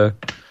the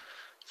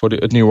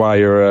Utney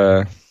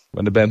Wire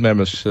when the band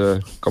members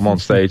come on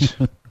stage.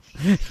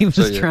 He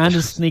was trying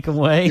to sneak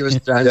away. He was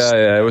trying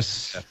it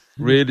was. Yeah.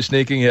 Really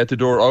sneaking, he had the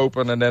door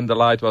open and then the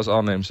light was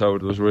on him, so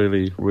it was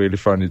really, really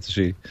funny to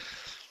see.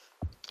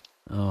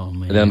 Oh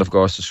man! And then of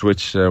course the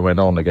switch went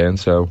on again.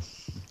 So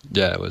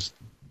yeah, it was.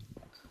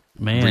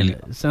 Man, really,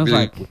 it sounds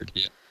really like weird,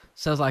 yeah.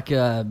 Sounds like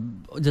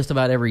just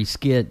about every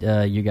skit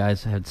you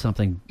guys had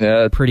something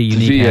Yeah, pretty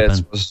unique TV happen.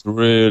 heads was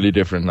really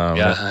different now.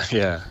 Yeah,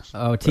 yeah.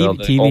 Oh, All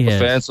TV the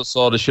heads. fans that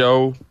saw the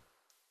show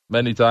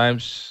many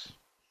times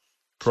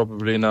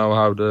probably know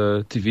how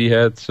the TV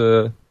head's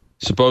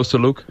supposed to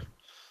look.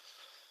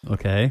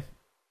 Okay.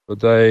 But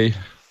they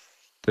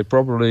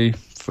probably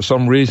for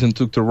some reason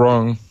took the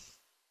wrong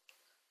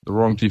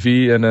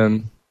TV and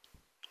then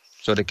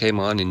So they came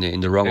on in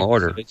the wrong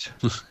order.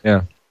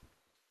 Yeah.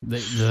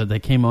 They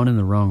came on in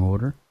the wrong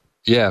order.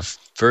 Yeah,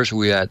 first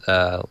we had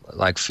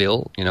like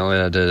Phil,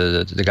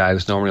 the guy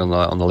who's normally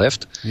on the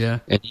left. Yeah.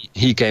 And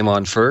he came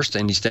on first,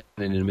 and he's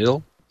standing in the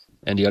middle.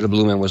 and the other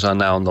Blue Man was on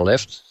now on the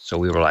left. So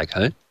we were like,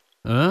 huh?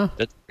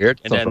 That's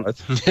weird. And then,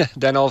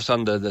 then all of a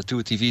sudden the two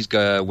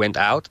TVs went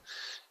out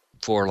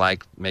for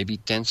like maybe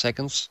 10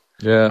 seconds.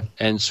 Yeah.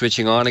 And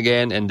switching on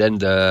again, and then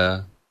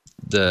the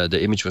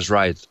image was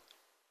right.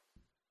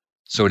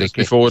 So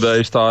before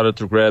they started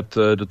to grab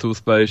the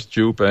toothpaste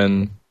tube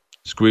and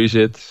squeeze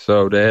it,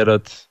 so they had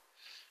it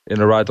in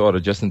the right order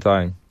just in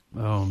time.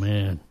 Oh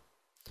man!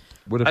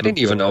 I didn't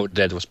even know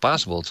that was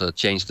possible to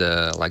change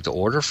the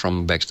order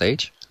from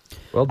backstage.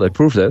 Well, they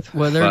proved that.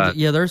 Well,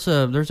 there's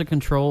a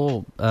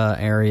control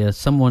area.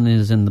 Someone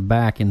is in the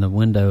back in the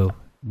window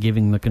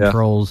giving the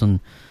controls, and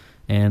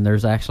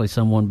there's actually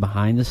someone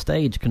behind the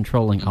stage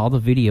controlling all the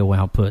video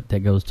output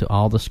that goes to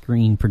all the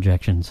screen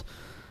projections.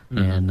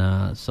 Mm-hmm.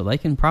 And so they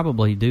can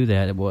probably do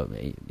that.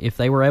 If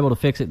they were able to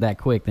fix it that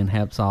quick, then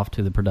hats off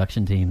to the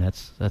production team.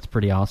 That's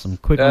pretty awesome.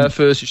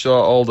 First you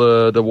saw all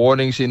the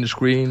warnings in the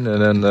screen,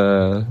 and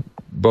then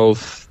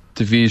both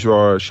TVs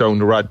were showing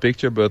the right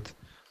picture, but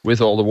with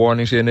all the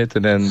warnings in it,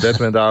 and then that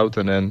went out,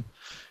 and then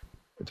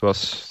it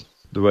was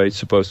the way it's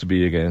supposed to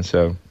be again.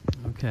 So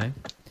okay.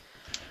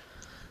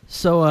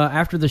 So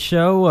after the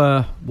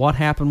show, what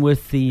happened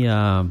with the?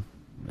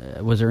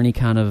 Was there any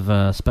kind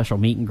of special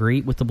meet and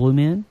greet with the Blue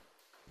Men?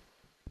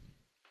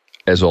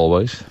 As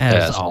always.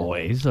 As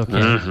always, okay.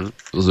 Mm-hmm.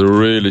 It was a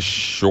really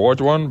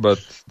short one, but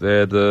they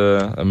had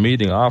a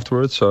meeting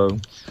afterwards. So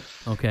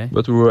okay.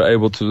 But we were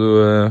able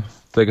to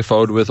take a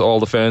photo with all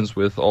the fans,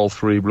 with all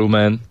three Blue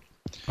Men.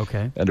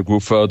 Okay. And the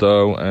group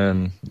photo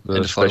and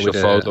the special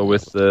photo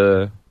with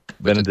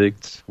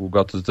Benedict, who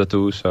got the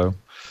tattoo. So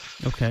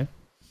okay.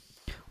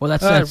 Well,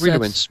 that's really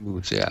went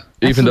smooth, yeah.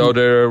 Even though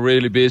they're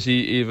really busy,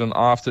 even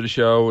after the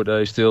show,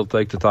 they still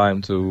take the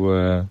time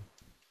to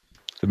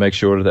make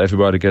sure that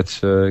everybody gets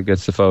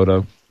the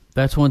photo.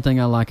 That's one thing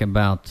I like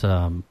about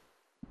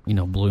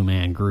Blue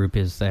Man Group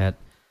is that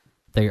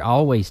they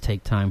always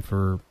take time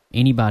for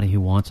anybody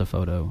who wants a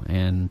photo,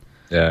 and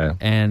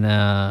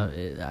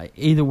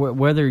either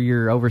whether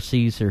you're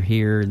overseas or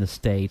here in the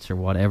States or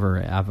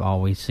whatever, I've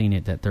always seen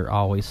it that they're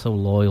always so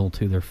loyal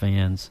to their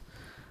fans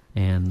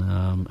and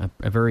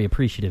very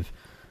appreciative.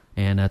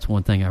 And that's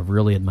one thing I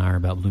really admire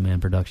about Blue Man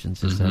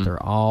Productions is that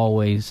they're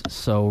always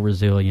so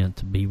resilient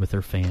to be with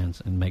their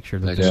fans and make sure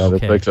that they're okay.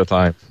 They take their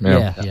time.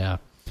 Yeah.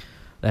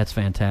 That's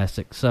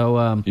fantastic.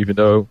 So even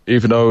though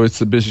it's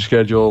a busy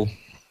schedule,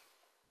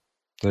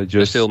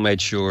 they still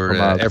made sure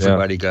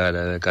everybody got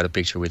a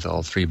picture with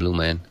all three Blue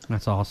Men.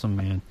 That's awesome,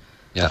 man.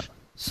 Yeah.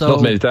 So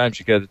not many times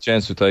you get a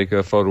chance to take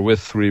a photo with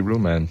three Blue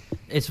Men.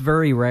 It's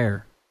very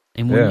rare.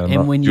 And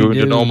when you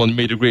do the normal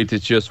meet and greet,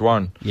 it's just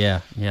one.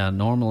 Yeah.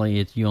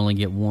 Normally, you only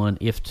get one,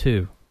 if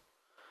two.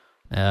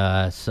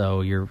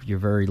 So you're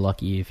very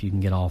lucky if you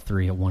can get all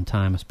three at one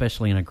time,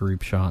 especially in a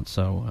group shot.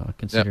 So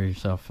consider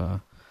yourself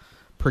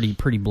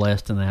pretty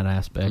blessed in that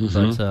aspect.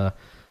 Mm-hmm. But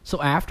so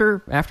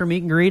after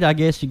meet and greet, I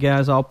guess you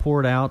guys all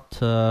poured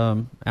out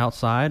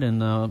outside,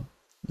 and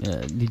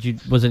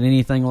was it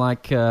anything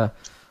like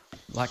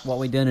what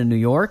we did in New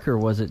York, or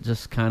was it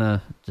just kind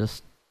of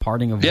just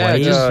parting of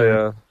ways?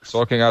 Yeah.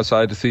 Talking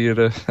outside the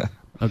theater.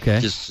 Okay.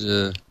 Just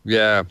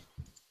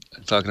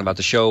talking about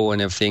the show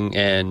and everything,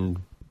 and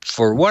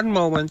for one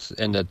moment,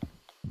 and that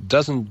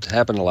doesn't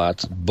happen a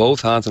lot,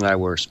 both Hans and I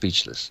were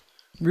speechless.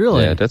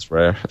 Really? Yeah, that's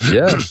rare.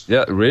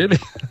 Yeah, really?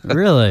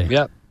 Really?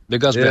 Yeah,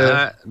 because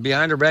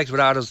behind their backs,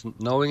 without us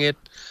knowing it,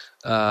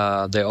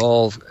 they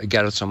all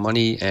gathered some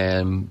money,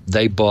 and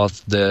they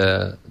bought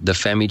the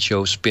Fan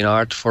show spin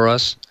art for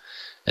us,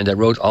 and they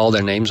wrote all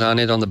their names on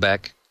it on the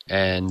back,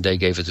 and they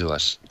gave it to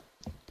us.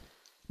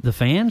 The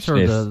fans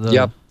or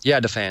the yeah,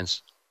 the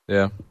fans.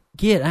 Yeah.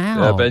 Get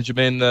out.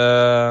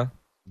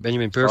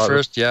 Benjamin Purr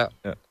first, yeah.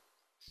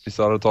 He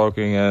started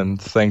talking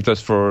and thanked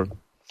us for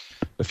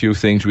a few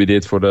things we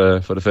did for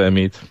the fan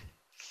meet.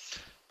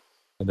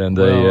 And then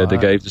they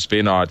gave the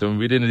spin art, and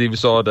we didn't even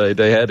saw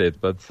they had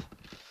it, but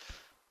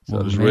so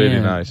it was really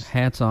nice.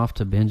 Hats off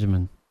to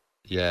Benjamin.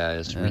 Yeah,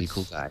 it's a really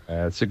cool guy.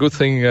 It's a good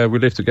thing we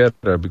live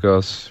together,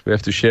 because we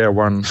have to share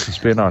one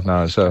spin art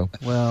now. So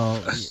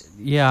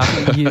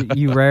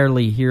you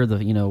rarely hear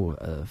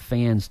the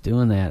fans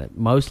doing that.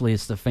 Mostly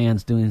it's the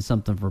fans doing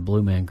something for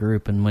Blue Man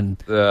Group, and when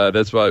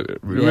that's why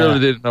we really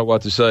didn't know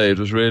what to say. It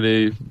was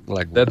really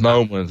like that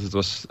moment. It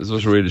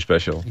was really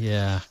special.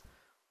 Yeah.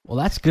 Well,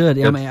 that's good.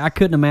 I mean, I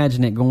couldn't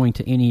imagine it going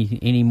to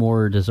any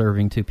more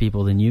deserving two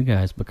people than you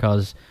guys,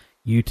 because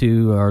you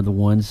two are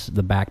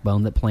the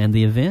backbone that planned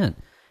the event.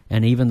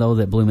 And even though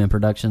that Blue Man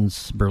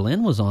Productions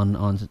Berlin was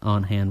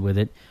on hand with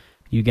it,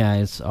 you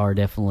guys are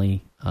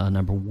definitely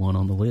number one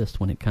on the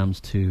list when it comes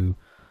to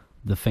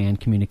the fan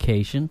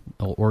communication,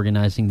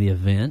 organizing the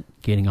event,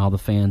 getting all the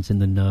fans in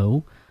the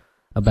know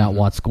about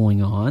what's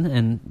going on,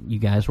 and you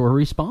guys were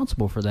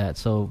responsible for that.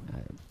 So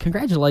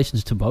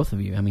congratulations to both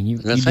of you. I mean, you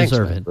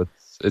deserve it. But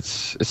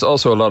it's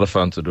also a lot of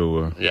fun to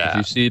do. If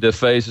you see the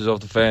faces of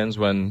the fans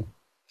when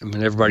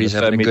everybody's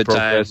having a good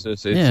time,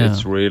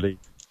 it's really...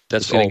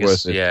 That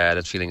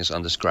feeling is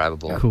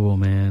undescribable. Cool,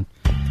 man.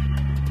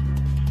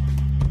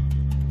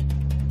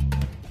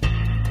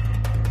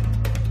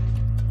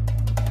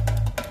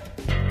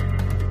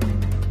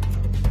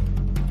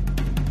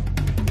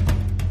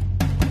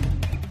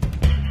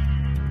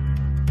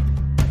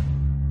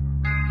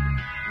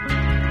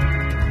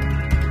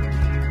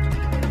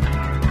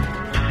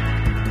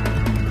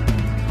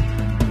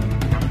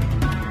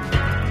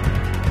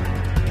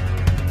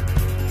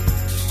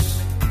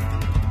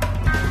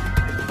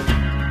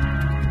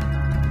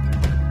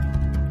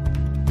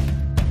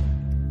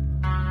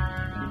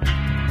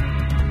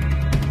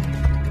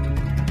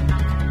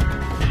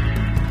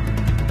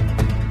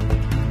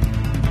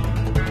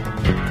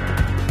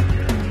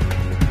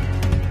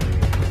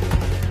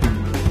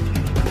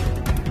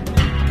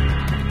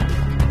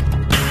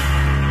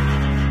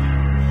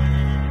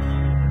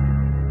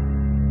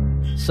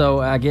 So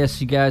I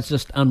guess you guys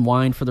just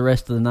unwind for the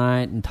rest of the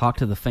night and talk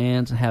to the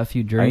fans and have a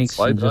few drinks.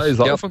 And just,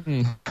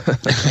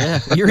 yeah,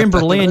 you're in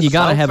Berlin. You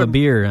got to have a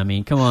beer. I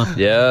mean, come on.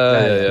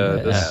 Yeah.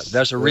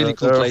 There's a really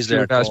cool place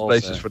there. Nice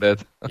places for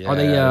that.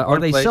 Yeah, are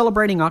they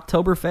celebrating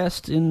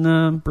Oktoberfest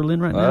in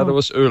Berlin right now? That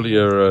was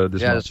earlier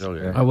this month. Yeah, that's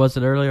earlier. Oh, was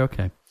it earlier?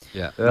 Okay.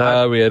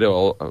 Yeah. We had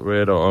our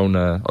own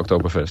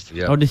Oktoberfest.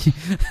 Yeah. Oh, did you?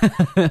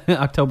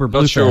 Oktober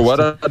Blue Not sure Fest. what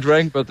I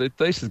drank, but it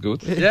tasted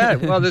good. Yeah,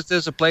 well,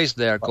 there's a place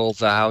there called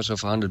the House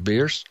of 100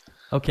 Beers.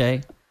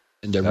 Okay.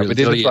 And they're we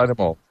didn't try them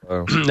all.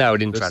 So. No, we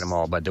didn't try them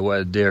all, but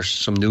there's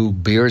some new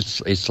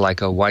beers. It's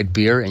like a white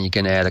beer, and you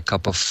can add a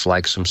cup of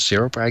like some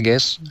syrup, I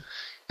guess,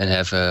 and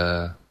have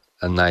a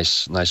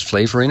nice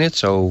flavor in it.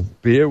 So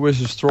beer with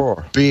a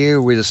straw.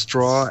 Beer with a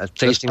straw,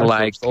 tasting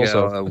like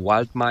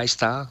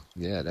Waldmeister.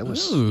 Yeah, that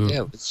was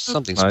it's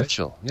something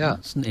special. Yeah,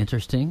 that's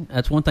interesting.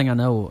 That's one thing I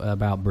know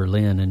about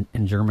Berlin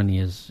and Germany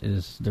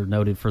is they're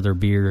noted for their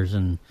beers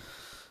and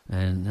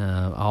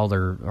all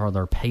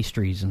their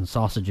pastries and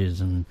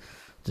sausages and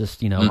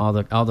just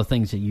all the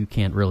things that you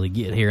can't really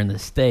get here in the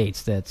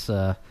States.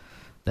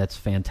 That's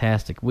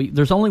fantastic.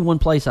 There's only one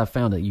place I've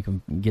found that you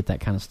can get that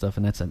kind of stuff,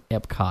 and that's at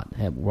Epcot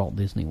at Walt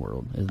Disney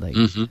World.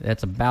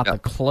 That's about the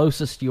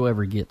closest you'll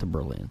ever get to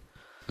Berlin.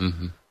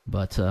 Mm-hmm.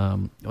 But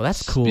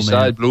that's cool.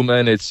 Besides Blue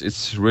Man,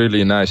 it's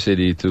really a nice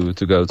city to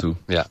go to.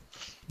 Yeah.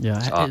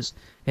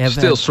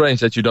 Still strange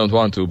that you don't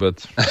want to,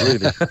 but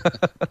really,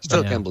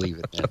 still can't believe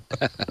it.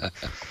 Man.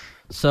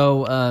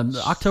 So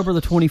October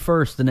the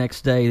 21st, the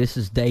next day. This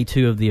is day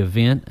 2 of the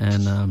event,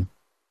 and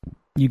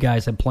you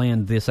guys have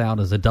planned this out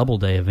as a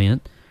double-day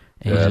event.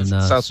 And, it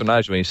sounds so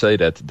nice when you say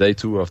that. Day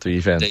 2 of the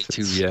event. Day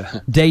 2, yeah.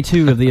 Day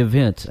 2 of the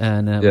event,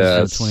 and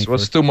it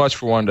was too much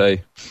for one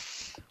day.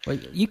 Well,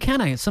 you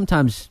kind of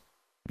sometimes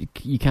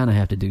you kind of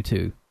have to do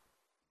 2.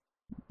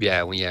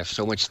 Yeah, when you have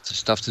so much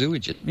stuff to do,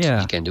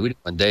 you can't do it in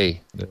one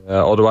day.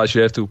 Otherwise,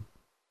 you have to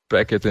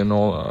pack it in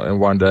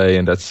one day,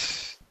 and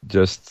that's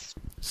just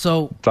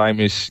time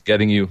is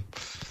getting you.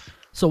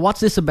 So, what's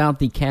this about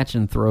the catch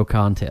and throw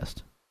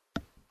contest?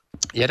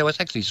 Yeah, there was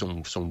actually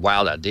some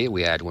wild idea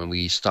we had when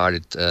we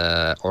started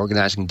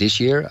organizing this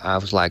year. I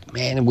was like,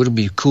 man, it would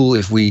be cool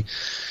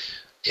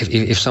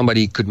if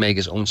somebody could make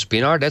his own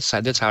spin art.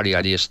 That's how the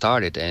idea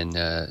started, and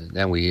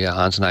then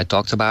Hans and I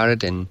talked about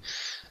it, and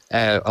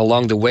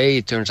along the way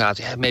it turns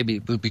out maybe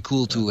it would be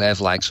cool to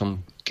have like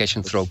some catch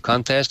and throw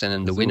contest, and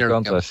then the winner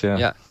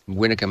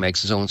can make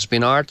his own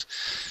spin art.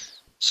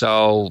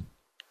 So.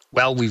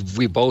 Well,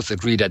 we both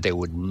agreed that they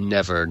would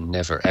never,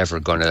 ever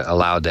going to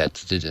allow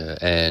that.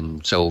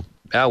 And so,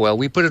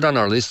 we put it on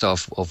our list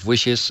of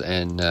wishes.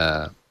 And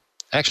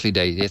actually,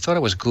 they thought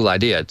it was a cool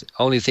idea. The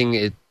only thing,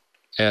 we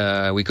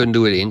couldn't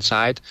do it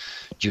inside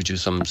due to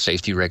some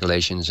safety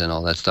regulations and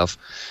all that stuff.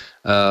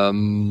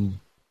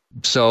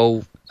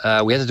 So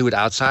we had to do it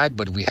outside,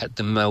 but we had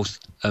the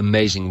most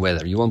amazing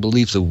weather. You won't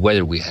believe the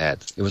weather we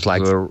had. It was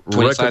like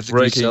 25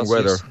 degrees Celsius.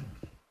 Weather.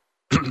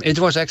 It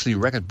was actually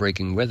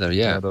record-breaking weather,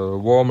 yeah. The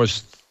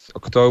warmest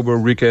October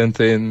weekend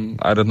in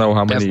I don't know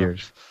how many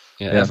years.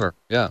 Yeah, ever.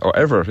 Yeah. Or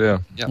ever, yeah.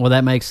 Well,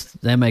 that makes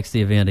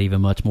the event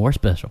even much more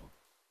special.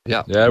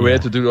 Yeah. Yeah, we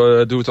had to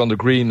do it on the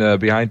green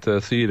behind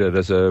the theater.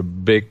 There's a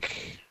big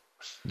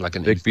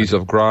piece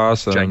of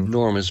grass. And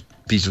ginormous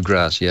piece of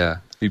grass, yeah.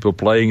 People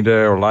playing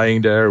there or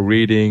lying there,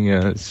 reading.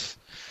 It's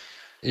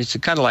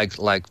kind of like,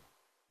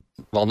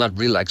 well, not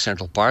really like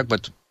Central Park,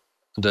 but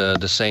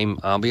the same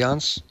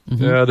ambiance.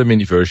 Mm-hmm. Yeah, the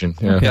mini version.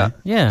 Yeah, okay.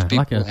 Yeah,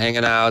 people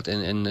hanging out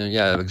and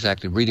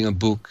exactly, reading a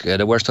book.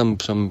 There were some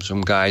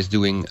guys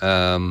doing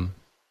how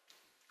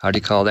do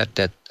you call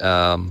that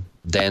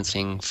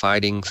dancing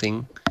fighting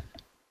thing?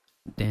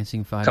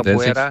 Dancing fighting.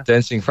 Capoeira.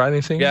 Dancing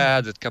fighting thing. Yeah,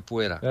 that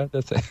capoeira. Yeah,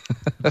 that's it.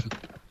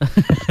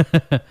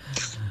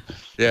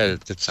 Yeah,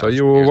 so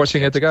you were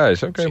watching it, the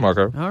guys. Okay,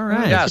 Marco. All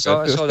right. Yeah,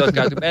 so those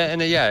guys,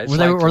 and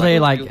were they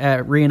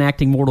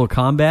reenacting Mortal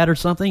Kombat or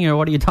something, or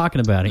what are you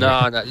talking about here?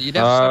 No, you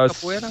never saw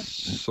capoeira?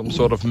 Some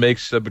sort of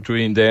mix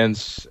between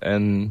dance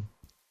and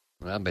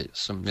fight,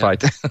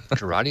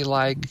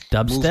 karate-like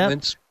dubstep.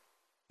 Movements.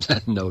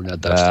 No, not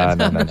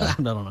dubstep.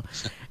 No.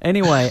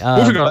 Anyway,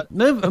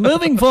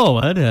 moving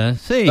forward.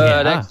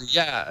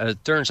 It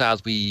turns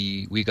out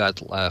we got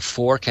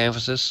 4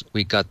 canvases.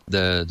 We got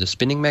the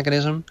spinning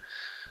mechanism.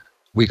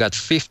 We got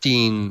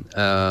 15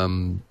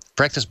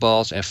 practice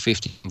balls and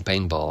 15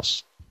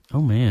 paintballs. Oh,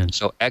 man.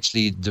 So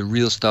actually the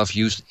real stuff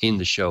used in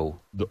the show.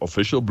 The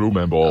official Blue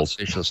Man balls.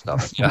 The official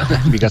stuff, yeah.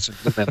 We got some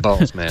Blue Man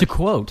balls, man. To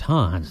quote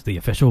Hans, the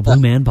official Blue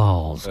Man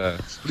balls.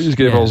 Please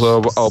give us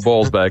our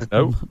balls back.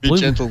 No? Be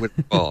gentle with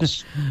the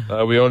balls.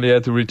 We only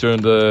had to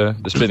return the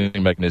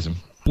spinning mechanism.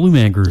 Blue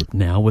Man Group,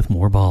 now with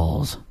more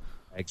balls.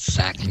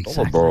 Exactly.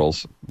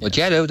 Balls. But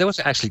yeah, there was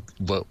actually,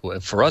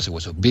 for us, it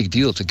was a big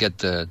deal to get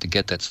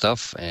that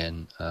stuff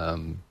and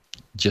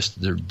just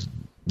the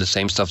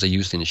same stuff they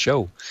used in the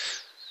show.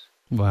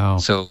 Wow.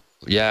 So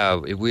yeah,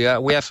 we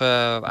have.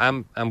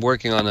 I'm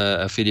working on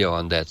a video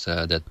on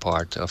that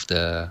part of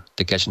the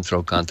catch and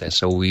throw contest.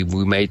 So we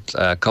made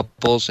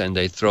couples and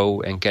they throw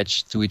and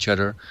catch to each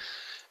other,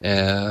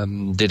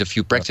 Did a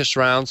few practice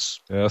rounds.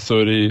 Yeah,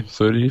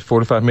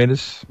 45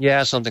 minutes.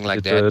 Yeah, something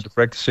like that. The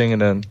practicing,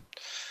 and then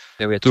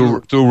We had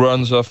two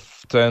runs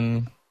of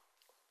 10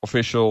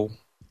 official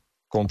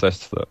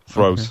contest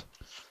throws. Okay.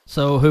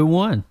 So who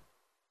won?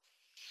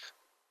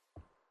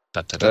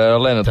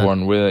 Leonard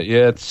won. He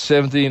had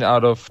 17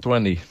 out of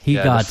 20. He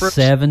got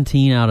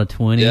 17 out of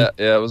 20. Yeah,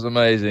 it was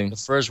amazing. The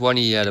first one,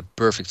 he had a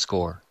perfect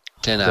score.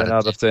 10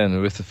 out of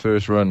 10 with the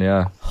first run,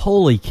 yeah.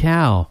 Holy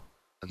cow.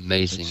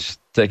 Amazing. His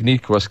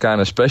technique was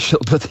kind of special,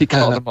 but he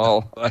got them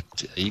all.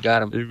 He got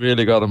them. He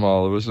really got them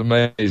all. It was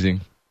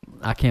amazing.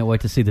 I can't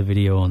wait to see the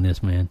video on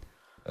this, man.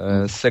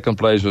 Second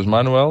place was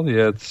Manuel. He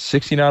had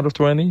 16 out of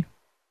 20.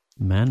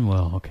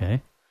 Manuel,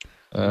 okay.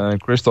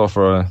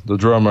 Christopher, the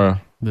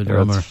drummer.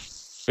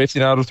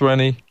 15 out of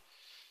 20.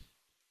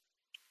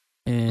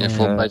 And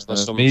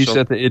me,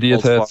 said the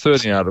idiot, had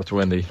 13 out of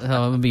 20.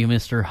 Oh, it would be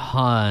Mr.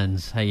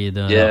 Hans. How you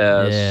doing?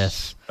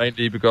 Yes.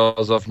 Mainly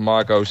because of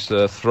Marco's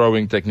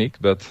throwing technique,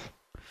 but...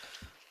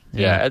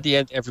 Yeah, at the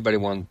end, everybody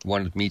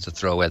wanted me to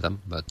throw at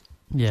them, but...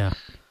 Yeah.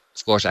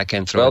 Of course, I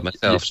can throw it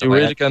myself. You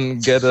really can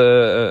get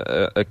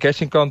a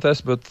catching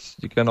contest, but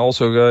you can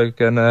also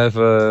can have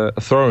a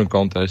throwing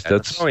contest. Yeah,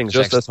 that's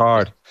just as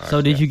hard.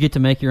 So did you get to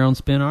make your own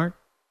spin art?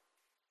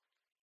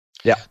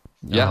 Yeah.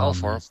 Yeah, all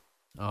four.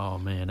 Oh,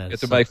 man. Get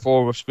to make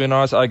 4 spin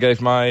arts. I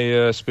gave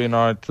my spin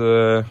art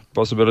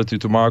possibility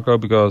to Marco,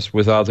 because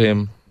without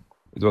him,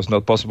 it was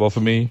not possible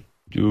for me,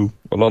 due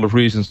a lot of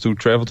reasons, to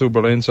travel to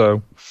Berlin.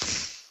 So,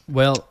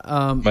 well,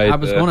 I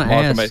was going to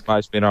ask. Made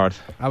my spin art.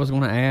 I was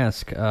going to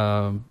ask,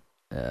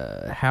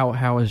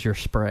 how is your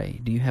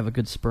spray? Do you have a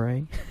good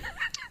spray?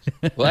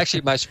 Well,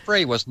 actually, my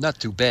spray was not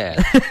too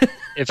bad.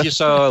 If you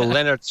saw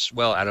Leonard's,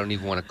 well, I don't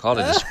even want to call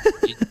it a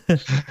spray.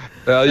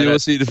 Well, you will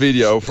see the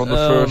video from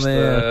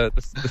the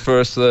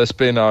first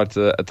spin art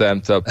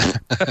attempt up.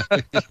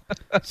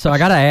 So I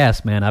got to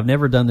ask, man, I've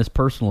never done this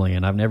personally,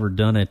 and I've never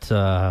done it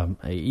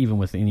even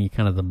with any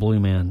kind of the Blue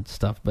Man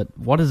stuff, but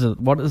what does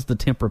the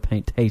tempera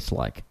paint taste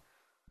like?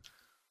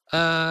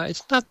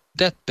 It's not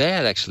that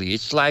bad, actually.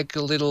 It's like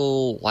a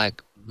little, I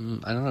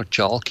don't know,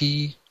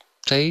 chalky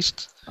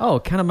taste.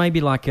 Oh, kind of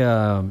maybe like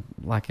a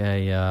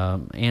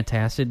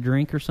antacid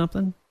drink or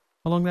something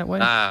along that way?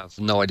 I have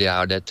no idea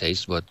how that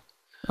tastes, but...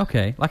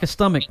 Okay, like a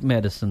stomach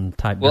medicine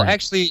type Well, drink.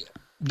 actually,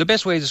 the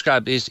best way to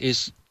describe it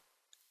is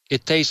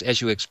it tastes as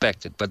you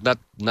expected, but not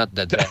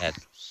that bad.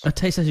 It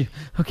tastes as you...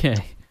 Okay.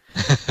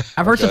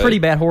 I've heard some pretty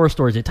bad horror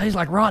stories. It tastes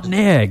like rotten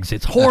eggs.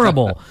 It's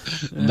horrible.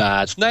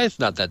 Nah, it's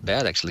not that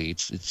bad, actually.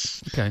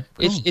 It's okay.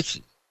 Cool. It's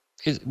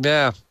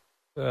yeah.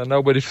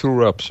 Nobody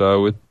threw up,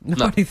 so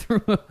nobody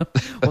threw up.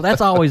 Well, that's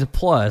always a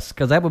plus,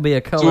 because that would be a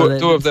color.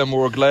 Two of them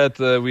were glad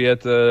we had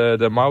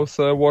the mouth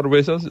water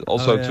with us,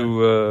 also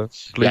to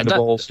clean the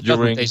balls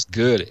during. It doesn't taste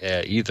good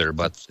either,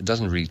 but it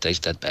doesn't really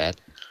taste that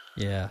bad.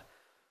 Yeah,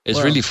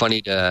 it's really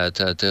funny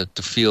to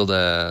feel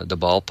the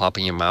ball pop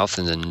in your mouth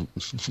and then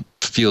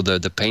feel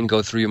the pain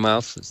go through your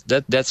mouth.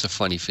 That's a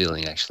funny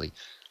feeling, actually.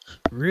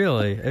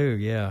 Really? Oh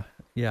yeah.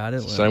 Yeah, I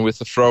didn't. Same with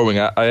the throwing.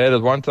 I had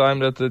it one time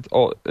that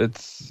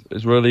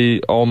it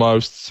really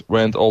almost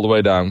went all the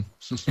way down.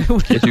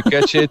 If you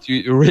catch it,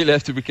 you really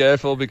have to be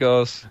careful,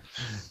 because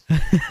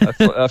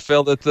I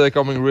felt it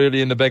coming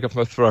really in the back of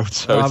my throat.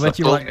 So I bet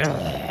you were like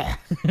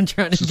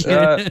trying to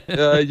get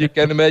it. You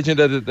can imagine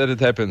that it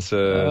happens.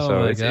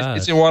 So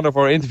it's in one of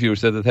our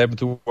interviews that it happened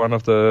to one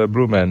of the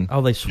Blue Men.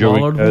 Oh, they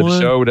swallowed one? The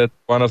show that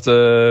one of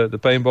the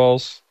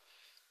paintballs.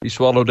 He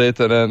swallowed it,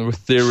 and then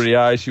with teary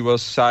eyes, he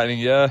was signing,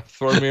 "Yeah,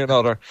 throw me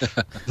another."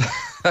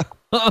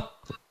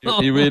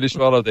 He really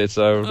swallowed it,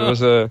 so there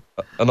was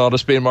another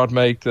spin mart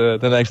made the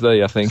next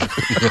day, I think.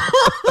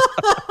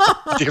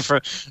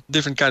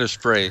 different kind of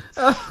spray.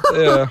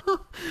 Yeah,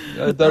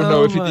 I don't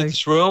know if he did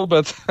swirl,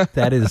 but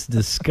that is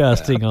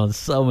disgusting on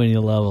so many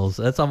levels.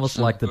 That's almost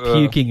like the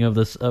puking of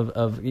this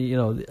of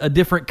a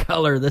different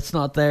color that's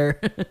not there.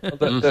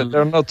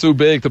 They're not too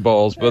big, the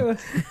balls, but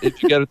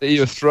if you get it in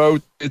your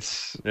throat,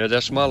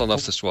 they're small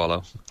enough to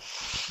swallow.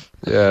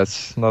 Yeah,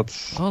 it's not.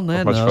 On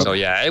that much note, so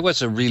yeah, it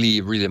was a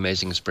really, really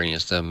amazing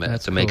experience to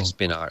make cool. a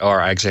spin art,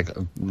 or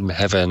exactly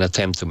have an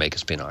attempt to make a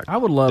spin art. I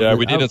would love. Yeah,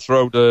 we didn't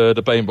throw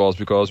the paintballs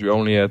because we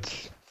only had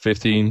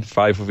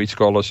 5 of each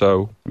color.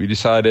 So we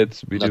decided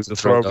we do the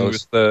throwing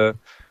with the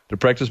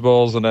practice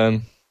balls, and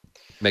then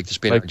make the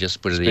spin art.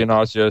 Just put it in. Spin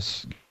art,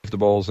 just give the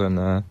balls,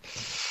 and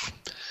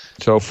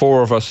so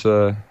 4 of us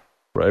were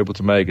able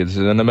to make it. It's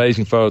an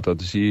amazing photo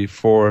to see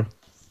 4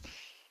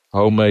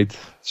 homemade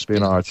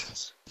spin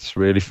arts. It's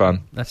really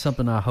fun. That's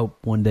something I hope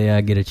one day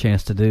I get a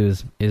chance to do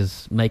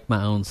is make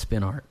my own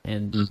spin art,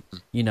 and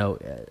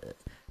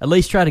at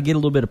least try to get a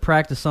little bit of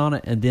practice on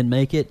it and then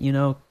make it.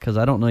 Because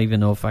I don't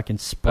even know if I can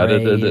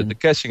spray. The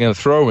catching and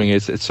throwing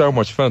it's so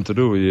much fun to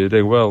do. You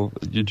think, well,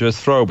 you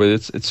just throw, but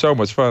it's so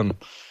much fun.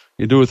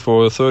 You do it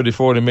for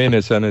 30-40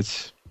 minutes, and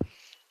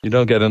you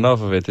don't get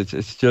enough of it.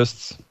 It's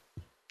just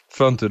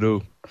fun to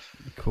do.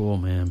 Cool,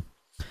 man.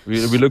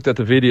 We looked at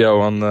the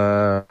video on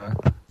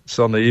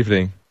Sunday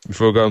evening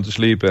before going to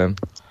sleep, and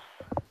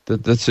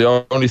that's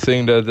the only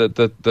thing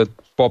that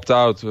popped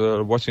out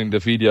watching the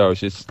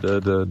videos. It's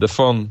the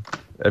fun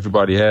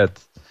everybody had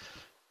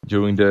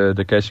during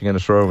the catching and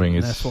the throwing.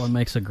 That's what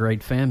makes a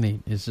great fan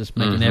meet. Is just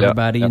making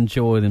everybody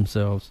enjoy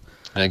themselves.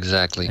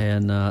 Exactly.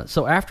 And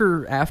so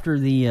after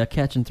the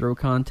catch and throw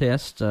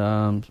contest,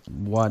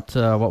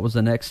 what was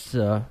the next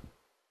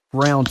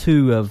round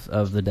 2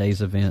 of the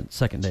day's event,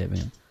 second day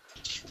event?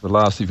 The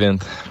last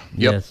event.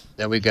 Yep. Yes.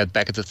 Then we got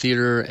back at the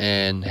theater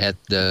and had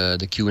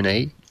the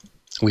Q&A.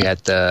 We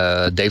had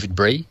David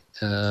Bray,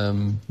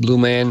 Blue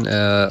Man,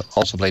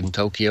 also played in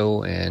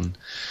Tokyo, and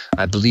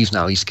I believe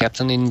now he's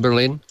captain in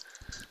Berlin.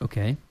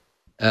 Okay.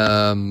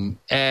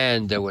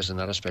 And there was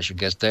another special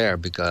guest there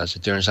because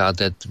it turns out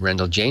that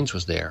Randall James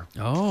was there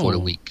for the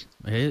week.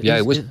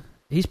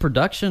 He's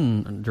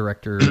production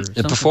director.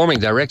 Performing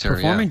director.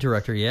 Performing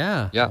director,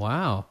 yeah.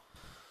 Wow.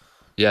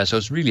 Yeah, so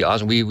it's really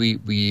awesome.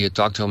 We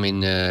talked to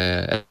him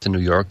at the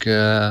New York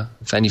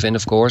fan event,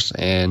 of course,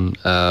 and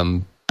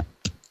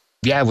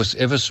it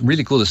was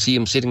really cool to see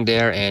him sitting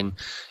there and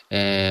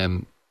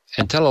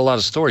tell a lot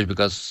of stories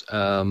because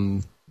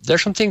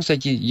there's some things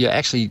that you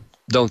actually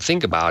don't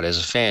think about as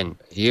a fan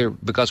here,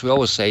 because we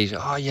always say,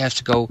 you have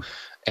to go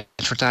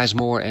advertise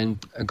more and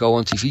go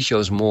on TV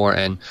shows more,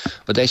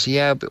 but they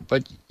say,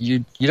 but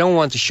you don't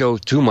want to show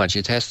too much.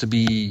 It has to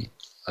be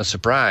a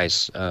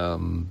surprise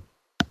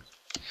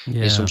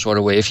in some sort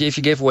of way. If you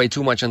give away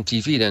too much on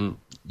TV, then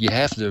you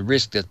have the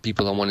risk that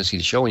people don't want to see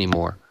the show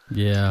anymore.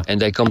 Yeah, and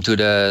they come to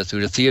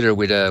the theater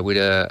with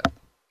a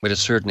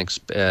certain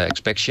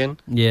expectation.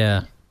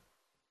 Yeah.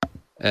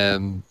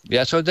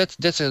 So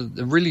that's a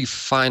really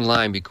fine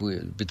line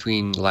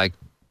between like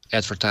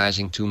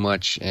advertising too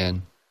much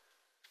and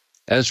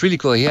it's really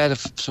cool. He had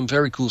some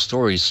very cool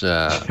stories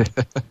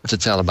to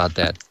tell about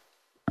that.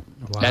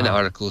 Wow. And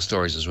other cool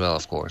stories as well,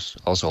 of course.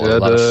 Also a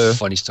lot of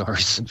funny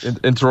stories.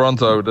 In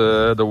Toronto,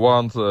 the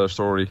wand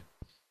story.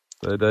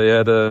 They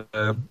had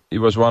he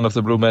was one of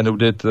the Blue Men who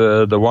did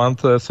the wand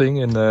thing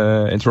in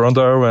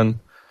Toronto, and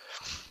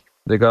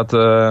they got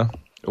a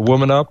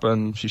woman up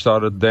and she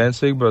started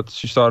dancing, but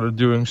she started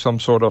doing some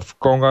sort of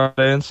conga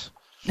dance.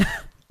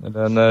 And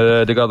then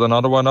they got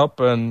another one up,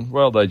 and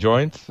well, they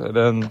joined. And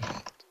then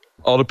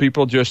other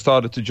people just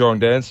started to join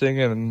dancing,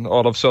 and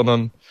all of a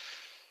sudden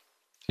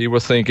he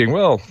was thinking,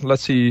 well,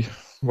 let's see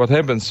what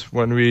happens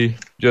when we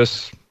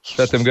just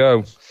let them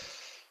go.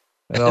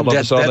 And all of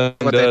a sudden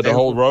the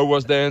whole row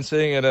was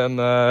dancing, and then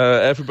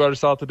everybody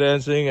started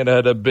dancing, and they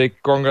had a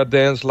big conga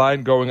dance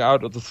line going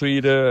out of the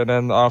theater. And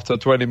then after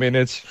 20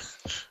 minutes,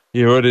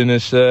 he heard in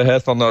his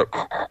head on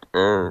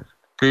the,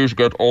 please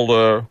get all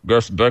the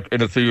guests back in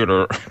the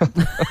theater.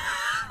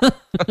 So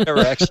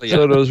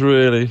that was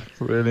really,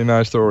 really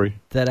nice story.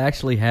 That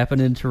actually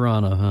happened in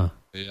Toronto, huh?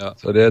 Yeah.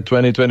 So they had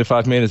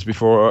 20-25 minutes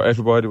before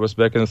everybody was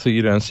back in the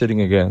theater and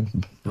sitting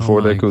again,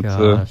 before they could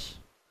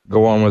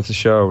go on with the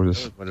show.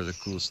 One of the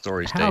cool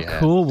stories How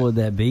cool would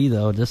that be,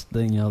 though? Just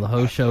the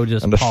whole show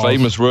just and paused. The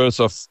famous words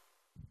of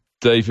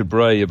David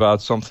Bray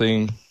about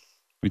something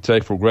we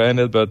take for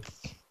granted, but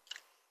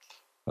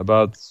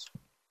about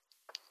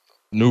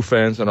new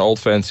fans and old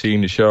fans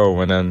seeing the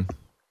show, and then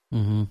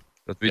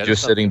that we're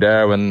just sitting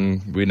there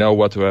and we know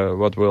what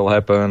will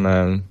happen,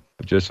 and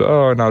just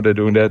now they're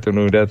doing that,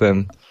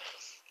 and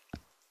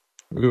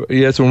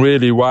he had some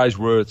really wise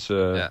words.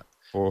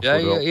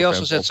 He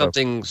also said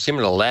something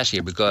similar last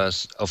year,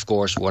 because of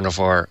course one of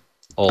our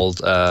old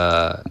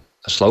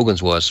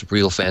slogans was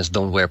 "Real fans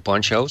don't wear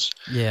ponchos."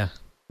 Yeah,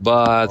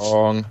 but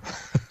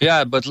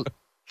but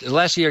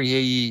last year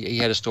he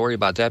had a story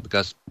about that,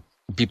 because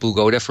people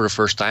go there for the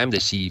first time, they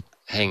see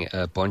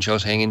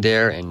ponchos hanging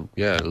there, and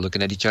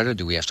looking at each other.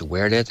 Do we have to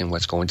wear that? And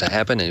what's going to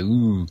happen?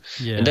 And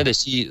and then they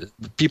see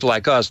people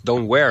like us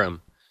don't wear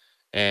them,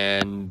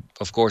 and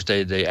of course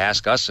they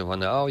ask us and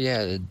wonder,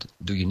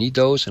 do you need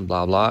those? And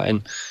blah blah.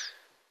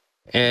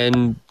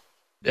 And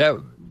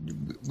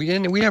we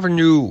never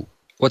knew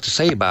what to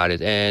say about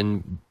it,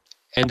 and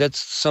that's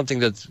something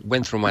that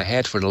went through my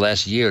head for the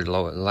last year.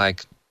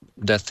 Like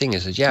that thing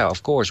is that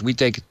of course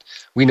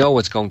we know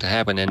what's going to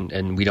happen,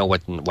 and we know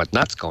what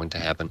not going to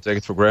happen. Take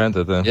it for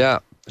granted. Yeah.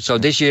 So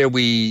this year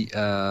we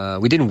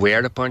didn't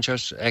wear the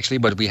ponchos actually,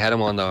 but we had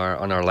them on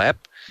our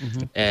lap,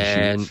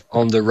 and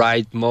on the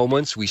right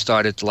moments we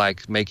started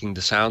like making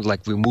the sound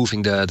like we're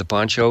moving the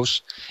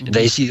ponchos, and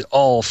they see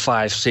all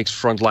 5-6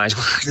 front lines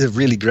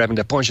really grabbing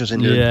the ponchos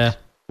and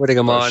putting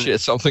them on.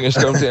 Shit, something is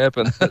going to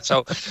happen.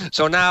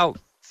 So now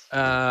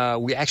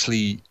we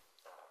actually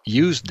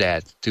used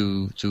that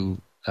to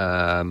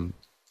how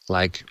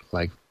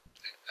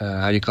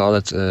do you call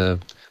it?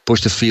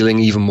 Push the feeling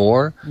even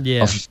more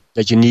of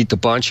that you need the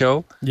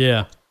poncho.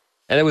 Yeah,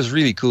 and it was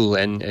really cool.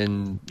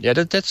 And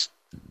that's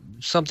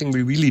something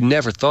we really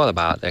never thought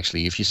about.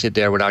 Actually, if you sit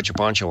there without your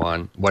poncho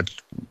on, what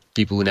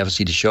people who never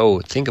see the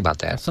show think about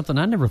that? That's something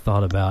I never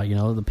thought about.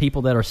 The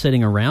people that are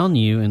sitting around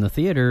you in the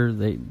theater,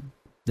 they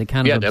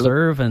kind of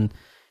observe, and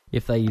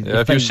if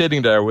you're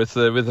sitting there with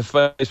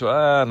the face,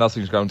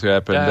 nothing's going to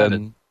happen,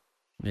 then.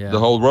 Yeah. The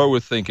whole row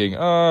was thinking,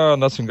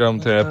 nothing's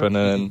going to happen.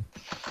 And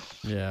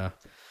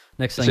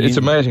Next thing It's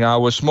amazing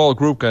how a small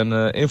group can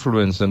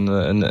influence an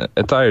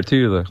entire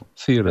theater.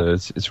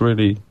 It's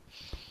really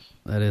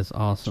that is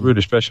awesome. It's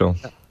really special.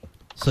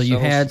 So you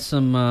had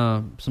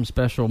some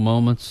special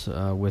moments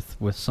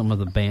with some of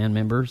the band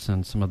members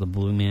and some of the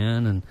Blue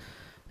Men,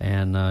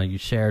 and you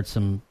shared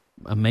some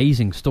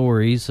amazing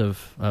stories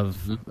of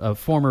a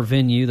former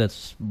venue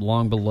that's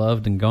long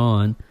beloved and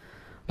gone.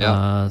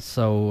 Yeah.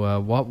 So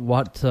what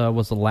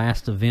was the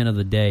last event of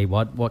the day?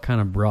 What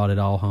kind of brought it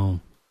all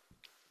home?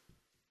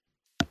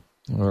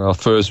 Well,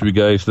 first we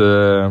gave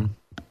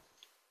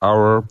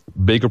our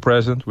bigger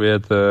present. We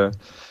had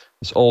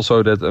it's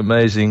also that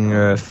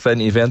amazing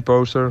fan event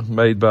poster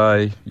made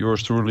by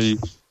yours truly,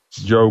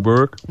 Joe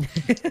Burke.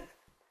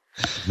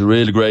 It's a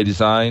really great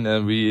design,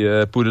 and we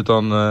put it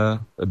on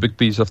a big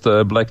piece of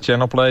the black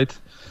channel plate.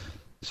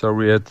 So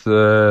we had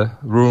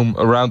room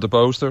around the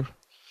poster.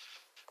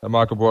 And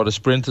Marco brought a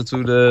sprinter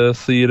to the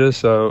theater,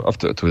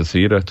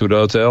 to the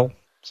hotel.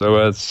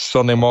 So at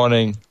Sunday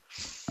morning,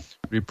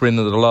 we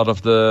printed a lot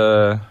of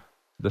the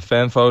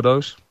fan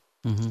photos.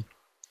 Mm-hmm.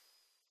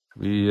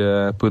 We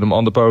put them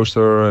on the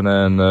poster, and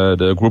then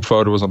the group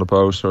photo was on the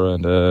poster,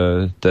 and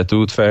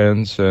tattooed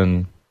fans,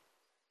 and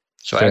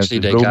so fans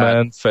actually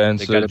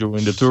fans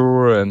during the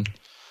tour, and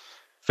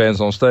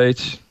fans on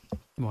stage.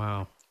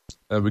 Wow.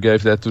 And we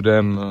gave that to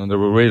them. They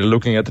were really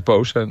looking at the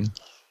poster. And,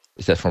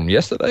 is that from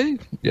yesterday?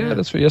 Yeah,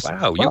 that's from yesterday.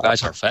 Wow, you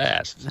guys are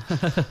fast.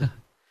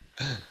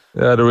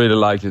 Yeah, they really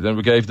liked it, and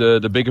we gave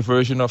the bigger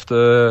version of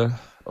the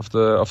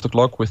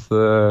clock with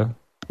the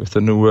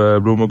new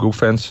Bloomer Group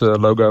fans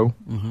logo.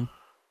 Mm-hmm.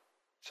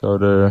 So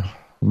they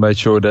made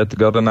sure that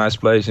got a nice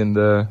place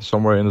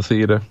somewhere in the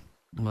theater.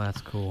 Well,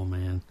 that's cool,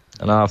 man.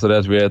 And after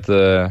that, we had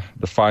the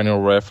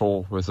final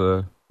raffle with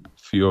a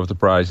few of the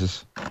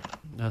prizes.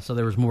 So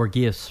there was more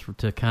gifts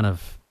to kind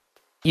of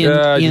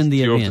end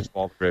the event.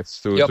 Small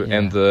gifts to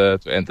end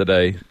the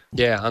day.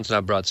 Yeah, Hans and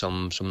I brought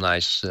some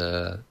nice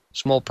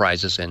small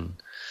prizes in.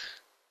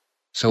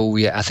 So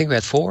I think we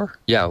had 4.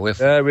 Yeah, we had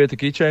the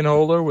keychain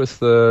holder with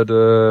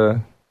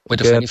the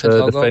Fan Event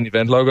logo. The Fan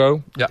Event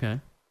logo. Yeah. Okay.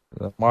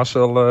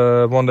 Marcel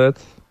won that.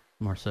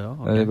 Marcel.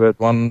 Okay. And we had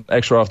one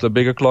extra of the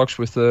bigger clocks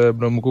with the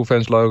Bloomer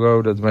fans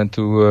logo that went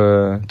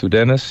to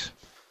Dennis,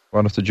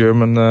 one of the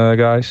German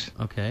guys.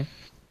 Okay.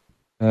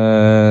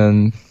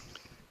 And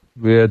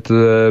we had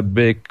a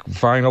big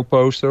vinyl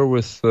poster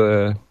with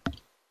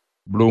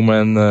Blue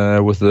Man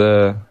with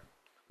the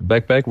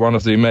backpack. One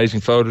of the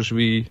amazing photos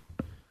we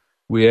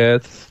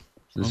had.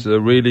 It's a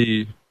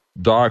really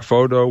dark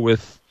photo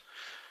with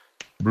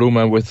Blue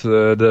Man with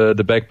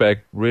the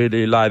backpack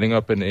really lighting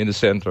up in the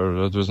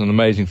center. It was an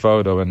amazing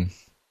photo, and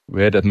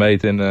we had that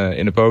made in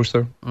a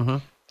poster. Uh-huh.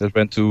 That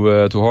went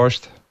to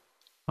Horst.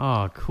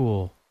 Oh,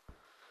 cool.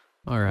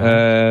 All right.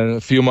 And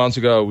a few months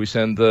ago, we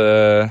sent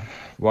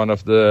one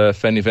of the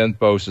fan event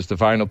posters, the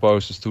vinyl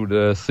posters, to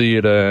the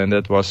theater, and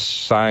that was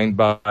signed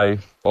by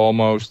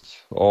almost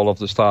all of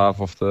the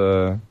staff of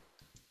the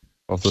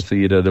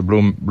theater, the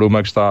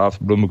Bloomberg staff,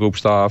 Bloomer Group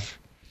staff.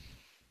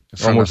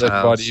 Almost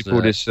everybody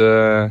put his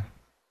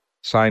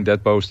signed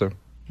that poster.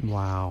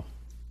 Wow.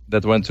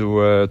 That went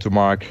to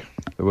Mark.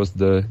 That was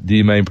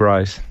the main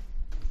prize.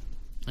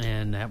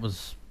 And that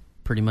was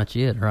pretty much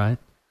it, right?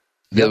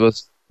 That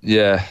was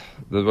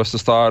the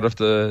start of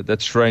that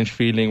strange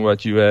feeling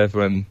what you have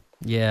when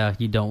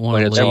you don't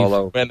want to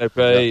leave. When they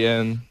pay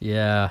and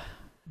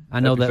I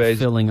know that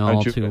feeling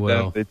all too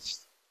well.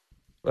 It's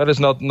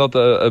not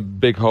a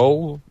big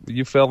hole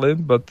you fell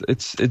in, but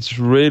it's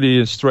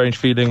really a strange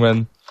feeling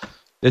when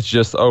it's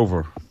just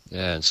over.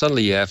 Yeah, and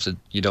suddenly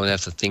you don't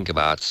have to think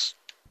about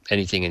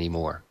anything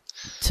anymore.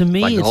 To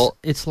me,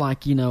 it's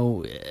like,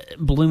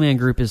 Blue Man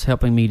Group is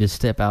helping me to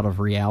step out of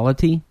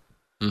reality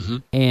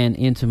and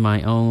into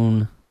my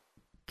own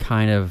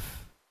kind of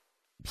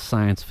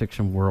science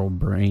fiction world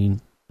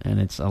brain, and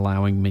it's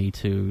allowing me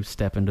to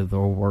step into the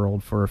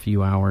world for a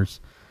few hours.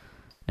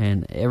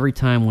 And every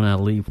time when I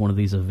leave one of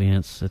these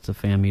events, it's a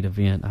fan meet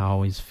event, I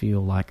always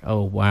feel like,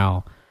 oh,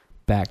 wow,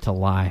 back to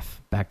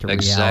life, back to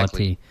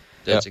reality.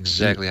 That's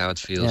exactly how it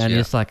feels. And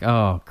it's like,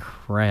 oh,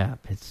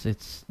 crap,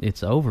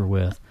 it's over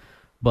with.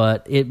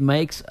 But it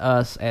makes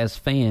us as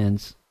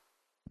fans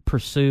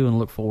pursue and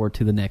look forward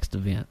to the next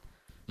event.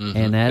 Mm-hmm.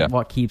 And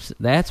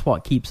that's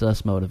what keeps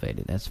us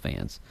motivated as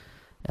fans.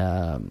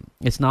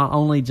 It's not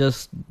only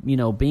just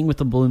being with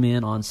the Blue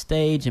Men on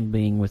stage and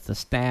being with the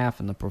staff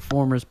and the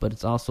performers, but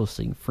it's also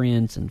seeing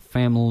friends and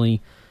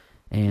family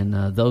and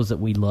those that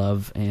we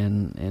love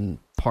and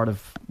part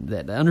of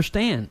that.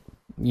 Understand,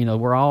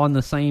 we're all in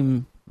the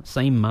same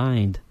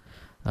mind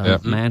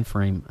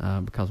frame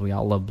because we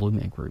all love Blue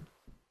Man Group.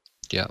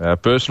 Yeah.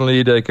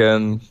 Personally,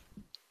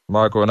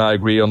 Marco and I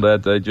agree on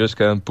that. They just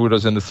can put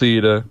us in the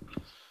theater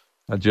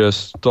and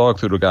just talk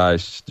to the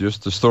guys,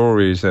 just the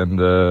stories and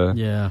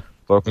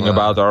talking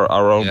about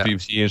our own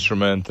PVC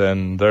instrument,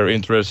 and they're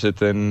interested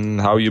in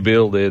how you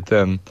build it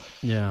and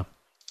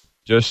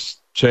just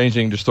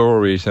changing the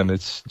stories. And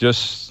it's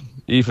just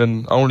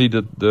even only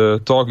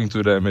the talking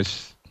to them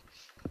is,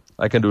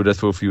 I can do that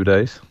for a few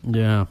days.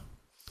 Yeah.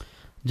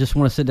 Just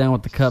want to sit down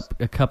with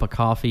a cup of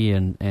coffee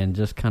and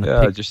just kind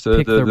of pick just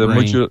their the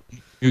brain.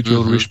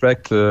 mutual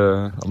respect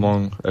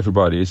among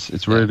everybody.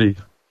 It's really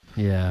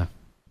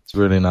it's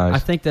really nice. I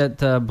think that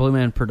Blue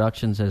Man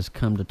Productions has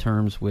come to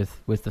terms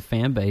with the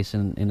fan base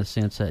in a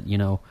sense that, you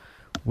know,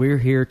 we're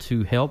here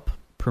to help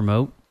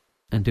promote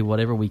and do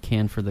whatever we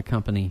can for the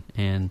company,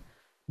 and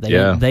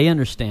they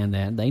understand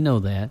that, they know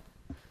that,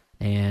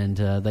 and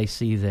they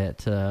see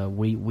that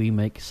we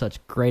make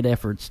such great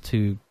efforts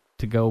to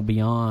go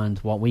beyond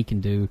what we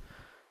can do,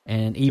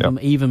 and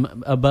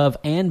even above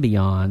and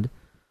beyond,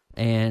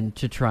 and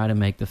to try to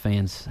make the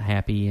fans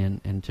happy,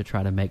 and to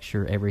try to make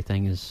sure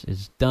everything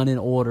is done in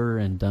order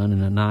and done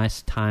in a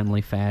nice,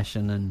 timely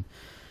fashion,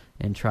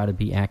 and try to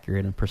be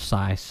accurate and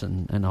precise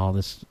and all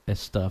this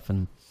stuff.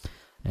 And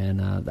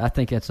I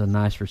think that's a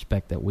nice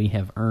respect that we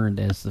have earned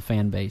as the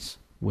fan base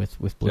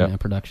with Blue Man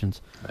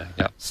Productions.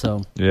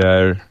 So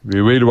we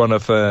really want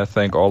to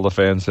thank all the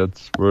fans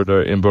that were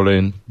there in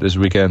Berlin this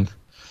weekend.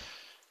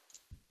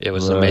 It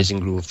was an amazing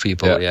group of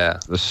people.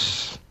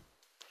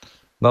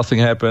 Nothing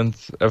happened.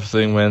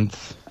 Everything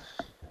went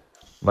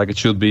like it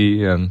should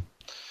be, and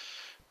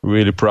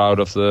really proud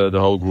of the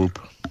whole group.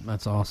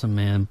 That's awesome,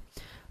 man.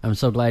 I'm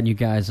so glad you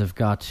guys have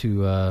got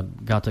to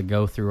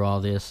go through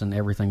all this, and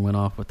everything went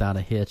off without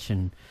a hitch,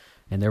 and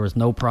there was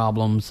no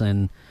problems,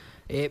 and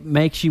it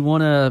makes you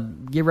want to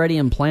get ready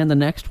and plan the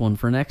next one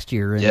for next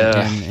year.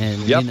 And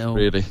you know,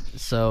 really.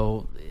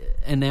 So,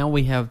 and now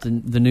we have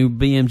the new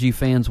BMG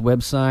Fans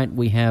website.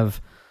 We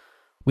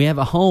have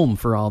a home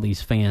for all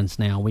these fans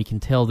now. We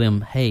can tell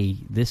them, hey,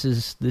 this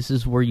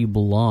is where you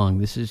belong.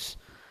 This is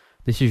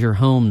your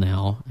home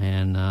now,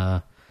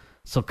 and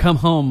so come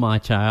home, my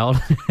child.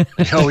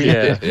 Oh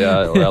yeah,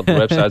 Well, the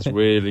website's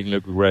really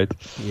looking great.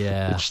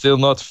 Yeah, it's still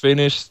not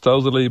finished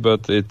totally,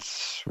 but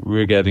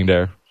we're getting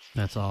there.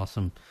 That's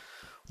awesome.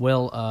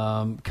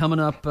 Well, coming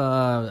up,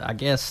 I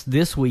guess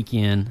this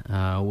weekend,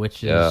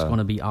 which is going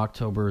to be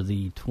October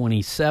the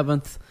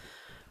 27th.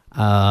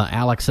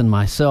 Alex and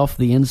myself,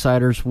 the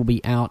Insiders, will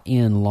be out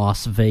in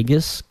Las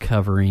Vegas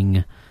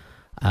covering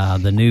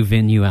the new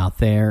venue out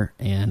there,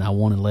 and I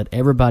want to let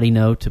everybody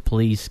know to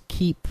please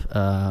keep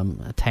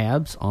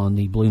tabs on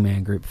the Blue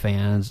Man Group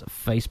Fans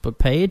Facebook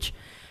page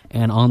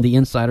and on the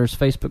Insiders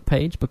Facebook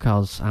page,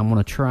 because I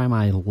want to try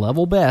my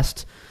level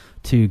best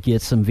to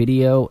get some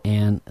video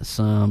and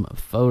some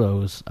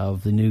photos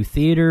of the new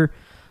theater,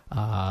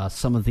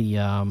 some of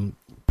the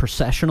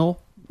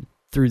processional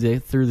through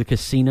the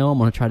casino. I'm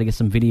going to try to get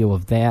some video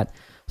of that,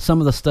 some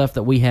of the stuff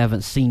that we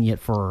haven't seen yet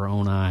for our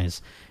own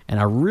eyes. And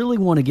I really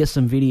want to get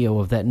some video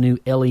of that new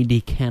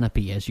LED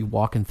canopy as you're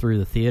walking through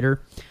the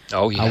theater.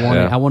 Oh,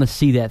 yeah. I want to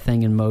see that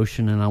thing in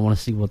motion, and I want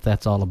to see what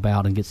that's all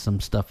about and get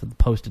some stuff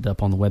posted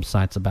up on the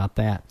websites about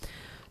that.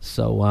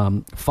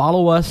 So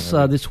follow us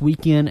this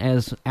weekend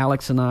as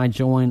Alex and I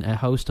join a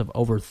host of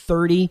over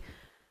 30,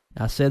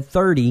 I said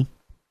 30,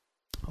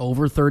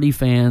 over 30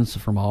 fans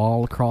from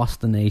all across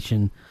the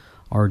nation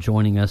are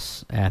joining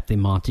us at the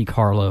Monte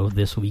Carlo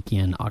this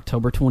weekend,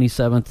 October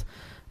 27th,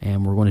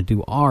 and we're going to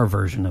do our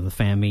version of the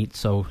fan meet,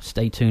 so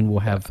stay tuned. We'll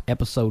have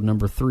episode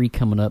number 3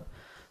 coming up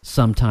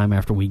sometime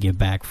after we get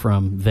back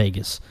from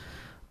Vegas.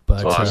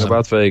 But talking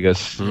about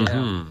Vegas.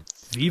 Mm-hmm.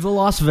 Viva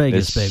Las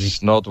Vegas, baby.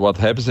 It's not what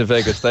happens in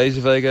Vegas stays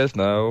in Vegas,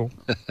 no.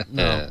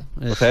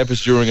 What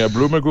happens during a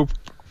Blue Man Group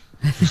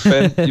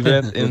fan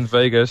event in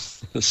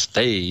Vegas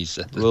stays.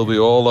 Will be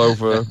all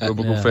over Blue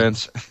Man Group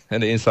Fans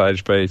and the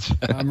Insiders page.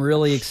 I'm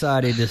really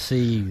excited to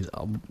see,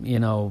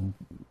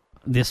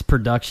 this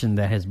production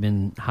that has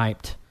been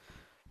hyped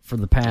for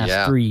the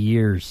past 3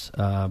 years,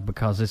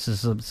 because this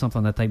is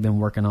something that they've been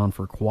working on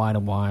for quite a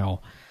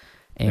while.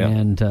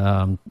 And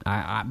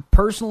I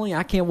personally,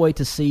 I can't wait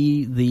to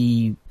see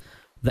the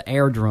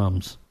air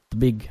drums, the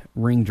big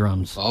ring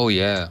drums. Oh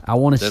yeah, I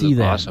want to see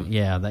that. Awesome.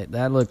 Yeah,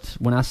 that looked,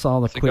 when I saw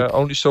the I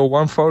only saw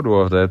one photo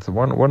of that,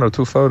 one or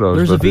two photos.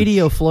 There's a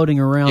video floating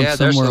around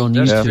somewhere on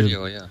YouTube. There's a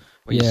video,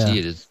 when you see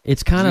it,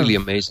 it's kind really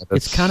of amazing.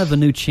 It's kind of the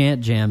new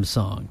Chant Jam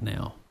song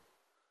now.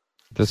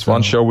 That's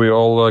one show we're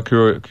all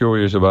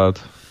curious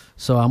about.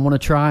 So I'm going to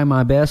try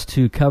my best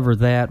to cover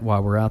that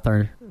while we're out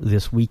there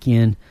this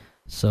weekend.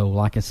 So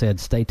like I said,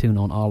 stay tuned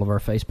on all of our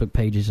Facebook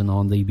pages and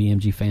on the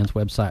BMG Fans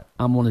website.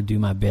 I'm going to do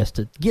my best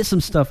to get some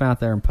stuff out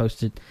there and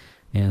post it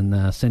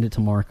and send it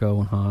to Marco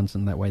and Hans,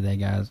 and that way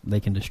they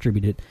can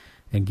distribute it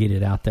and get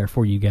it out there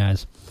for you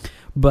guys.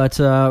 But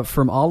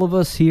from all of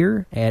us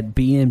here at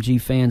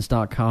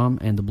BMGFans.com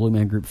and the Blue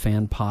Man Group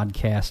Fan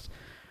Podcast,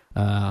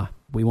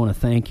 we want to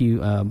thank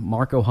you.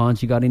 Marco,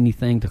 Hans, you got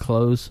anything to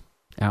close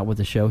out with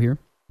the show here?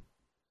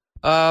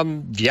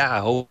 I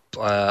hope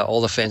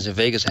all the fans in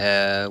Vegas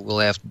will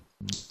have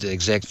the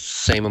exact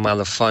same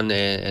amount of fun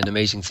and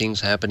amazing things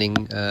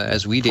happening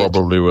as we did.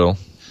 Probably will.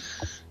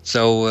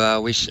 So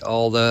wish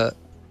all the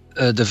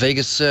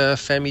Vegas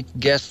fan meet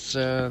guests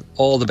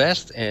all the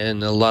best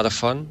and a lot of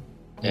fun.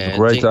 And a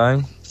great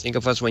time. Think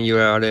of us when you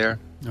are there.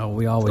 Oh,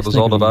 we always. Tell us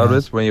all about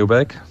it when you're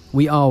back.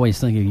 We always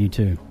think of you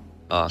too.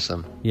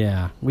 Awesome.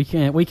 Yeah, we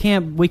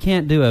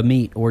can't do a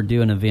meet or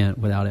do an event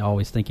without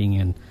always thinking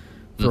and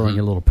throwing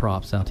a little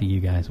props out to you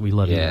guys. We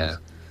love you guys.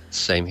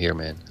 Same here,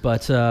 man.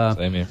 But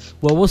Same here.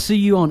 Well, we'll see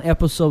you on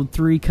episode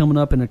 3 coming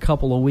up in a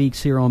couple of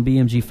weeks here on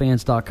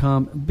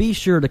BMGFans.com. Be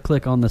sure to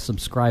click on the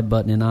subscribe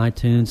button in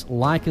iTunes.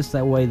 Like us,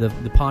 that way the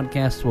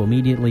podcast will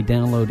immediately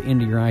download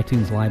into your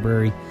iTunes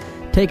library.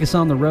 Take us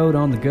on the road,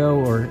 on the go,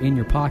 or in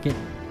your pocket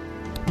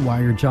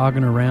while you're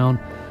jogging around.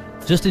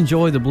 Just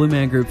enjoy the Blue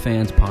Man Group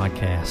Fans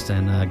podcast.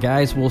 And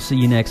guys, we'll see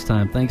you next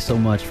time. Thanks so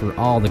much for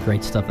all the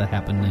great stuff that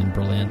happened in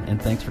Berlin,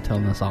 and thanks for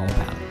telling us all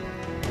about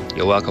it.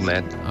 You're welcome,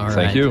 man. All right.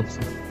 Thank you.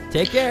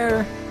 Take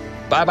care.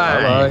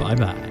 Bye-bye. Bye-bye.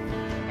 Bye-bye.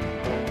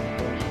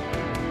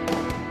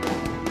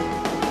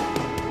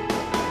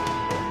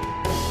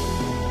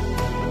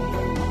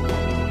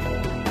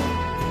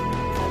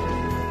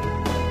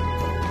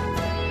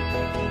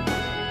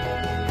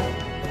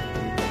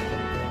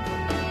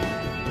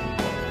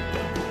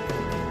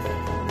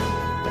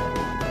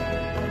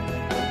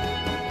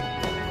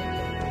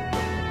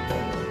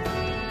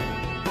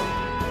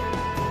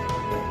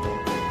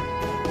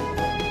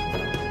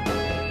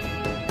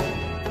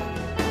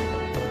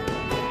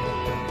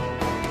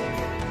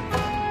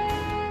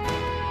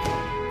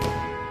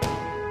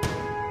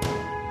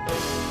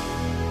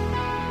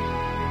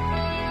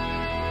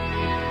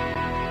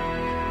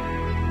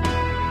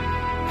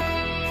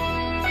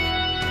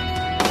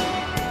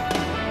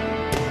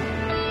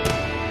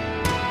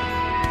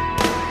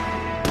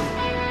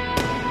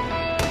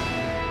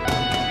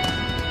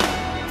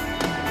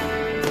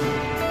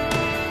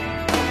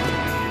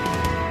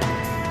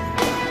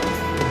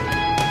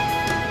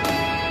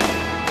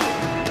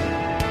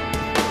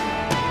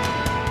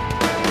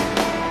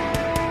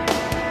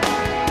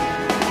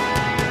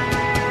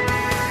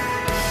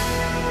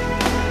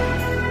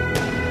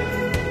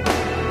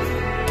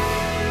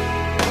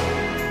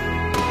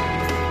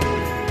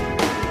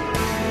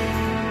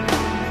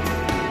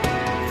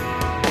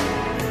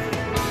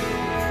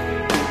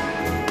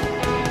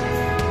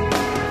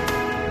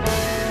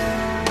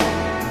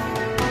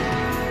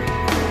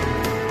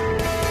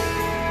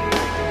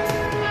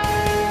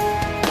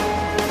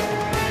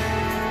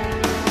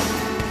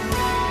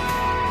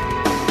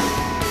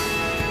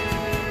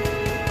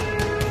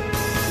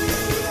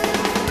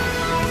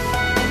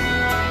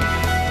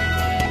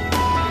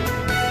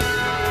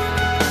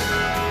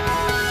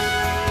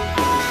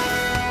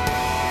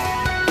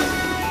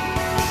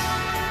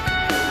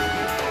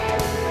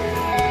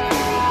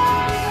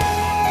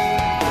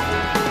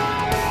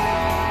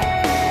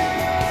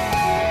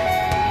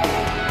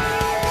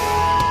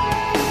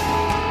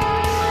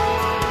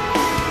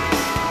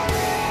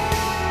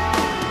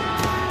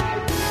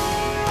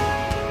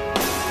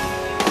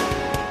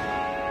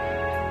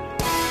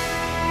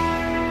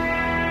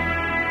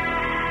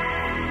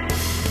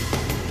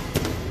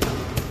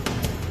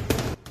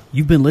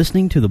 You've been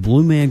listening to the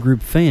Blue Man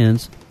Group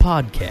Fans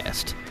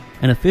podcast,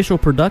 an official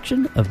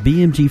production of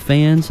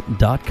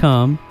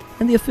BMGFans.com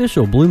and the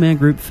official Blue Man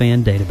Group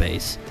fan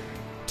database.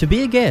 To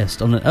be a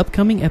guest on an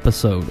upcoming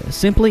episode,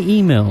 simply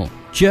email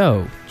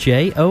Joe,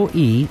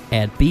 J-O-E,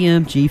 at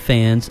BMGFans.com.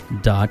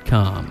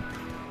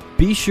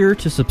 Be sure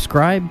to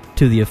subscribe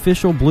to the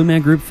official Blue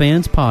Man Group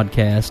Fans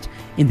podcast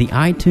in the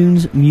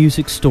iTunes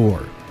Music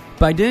Store.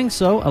 By doing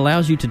so,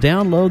 allows you to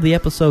download the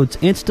episodes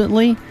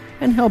instantly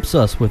and helps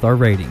us with our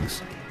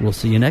ratings. We'll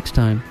see you next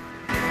time.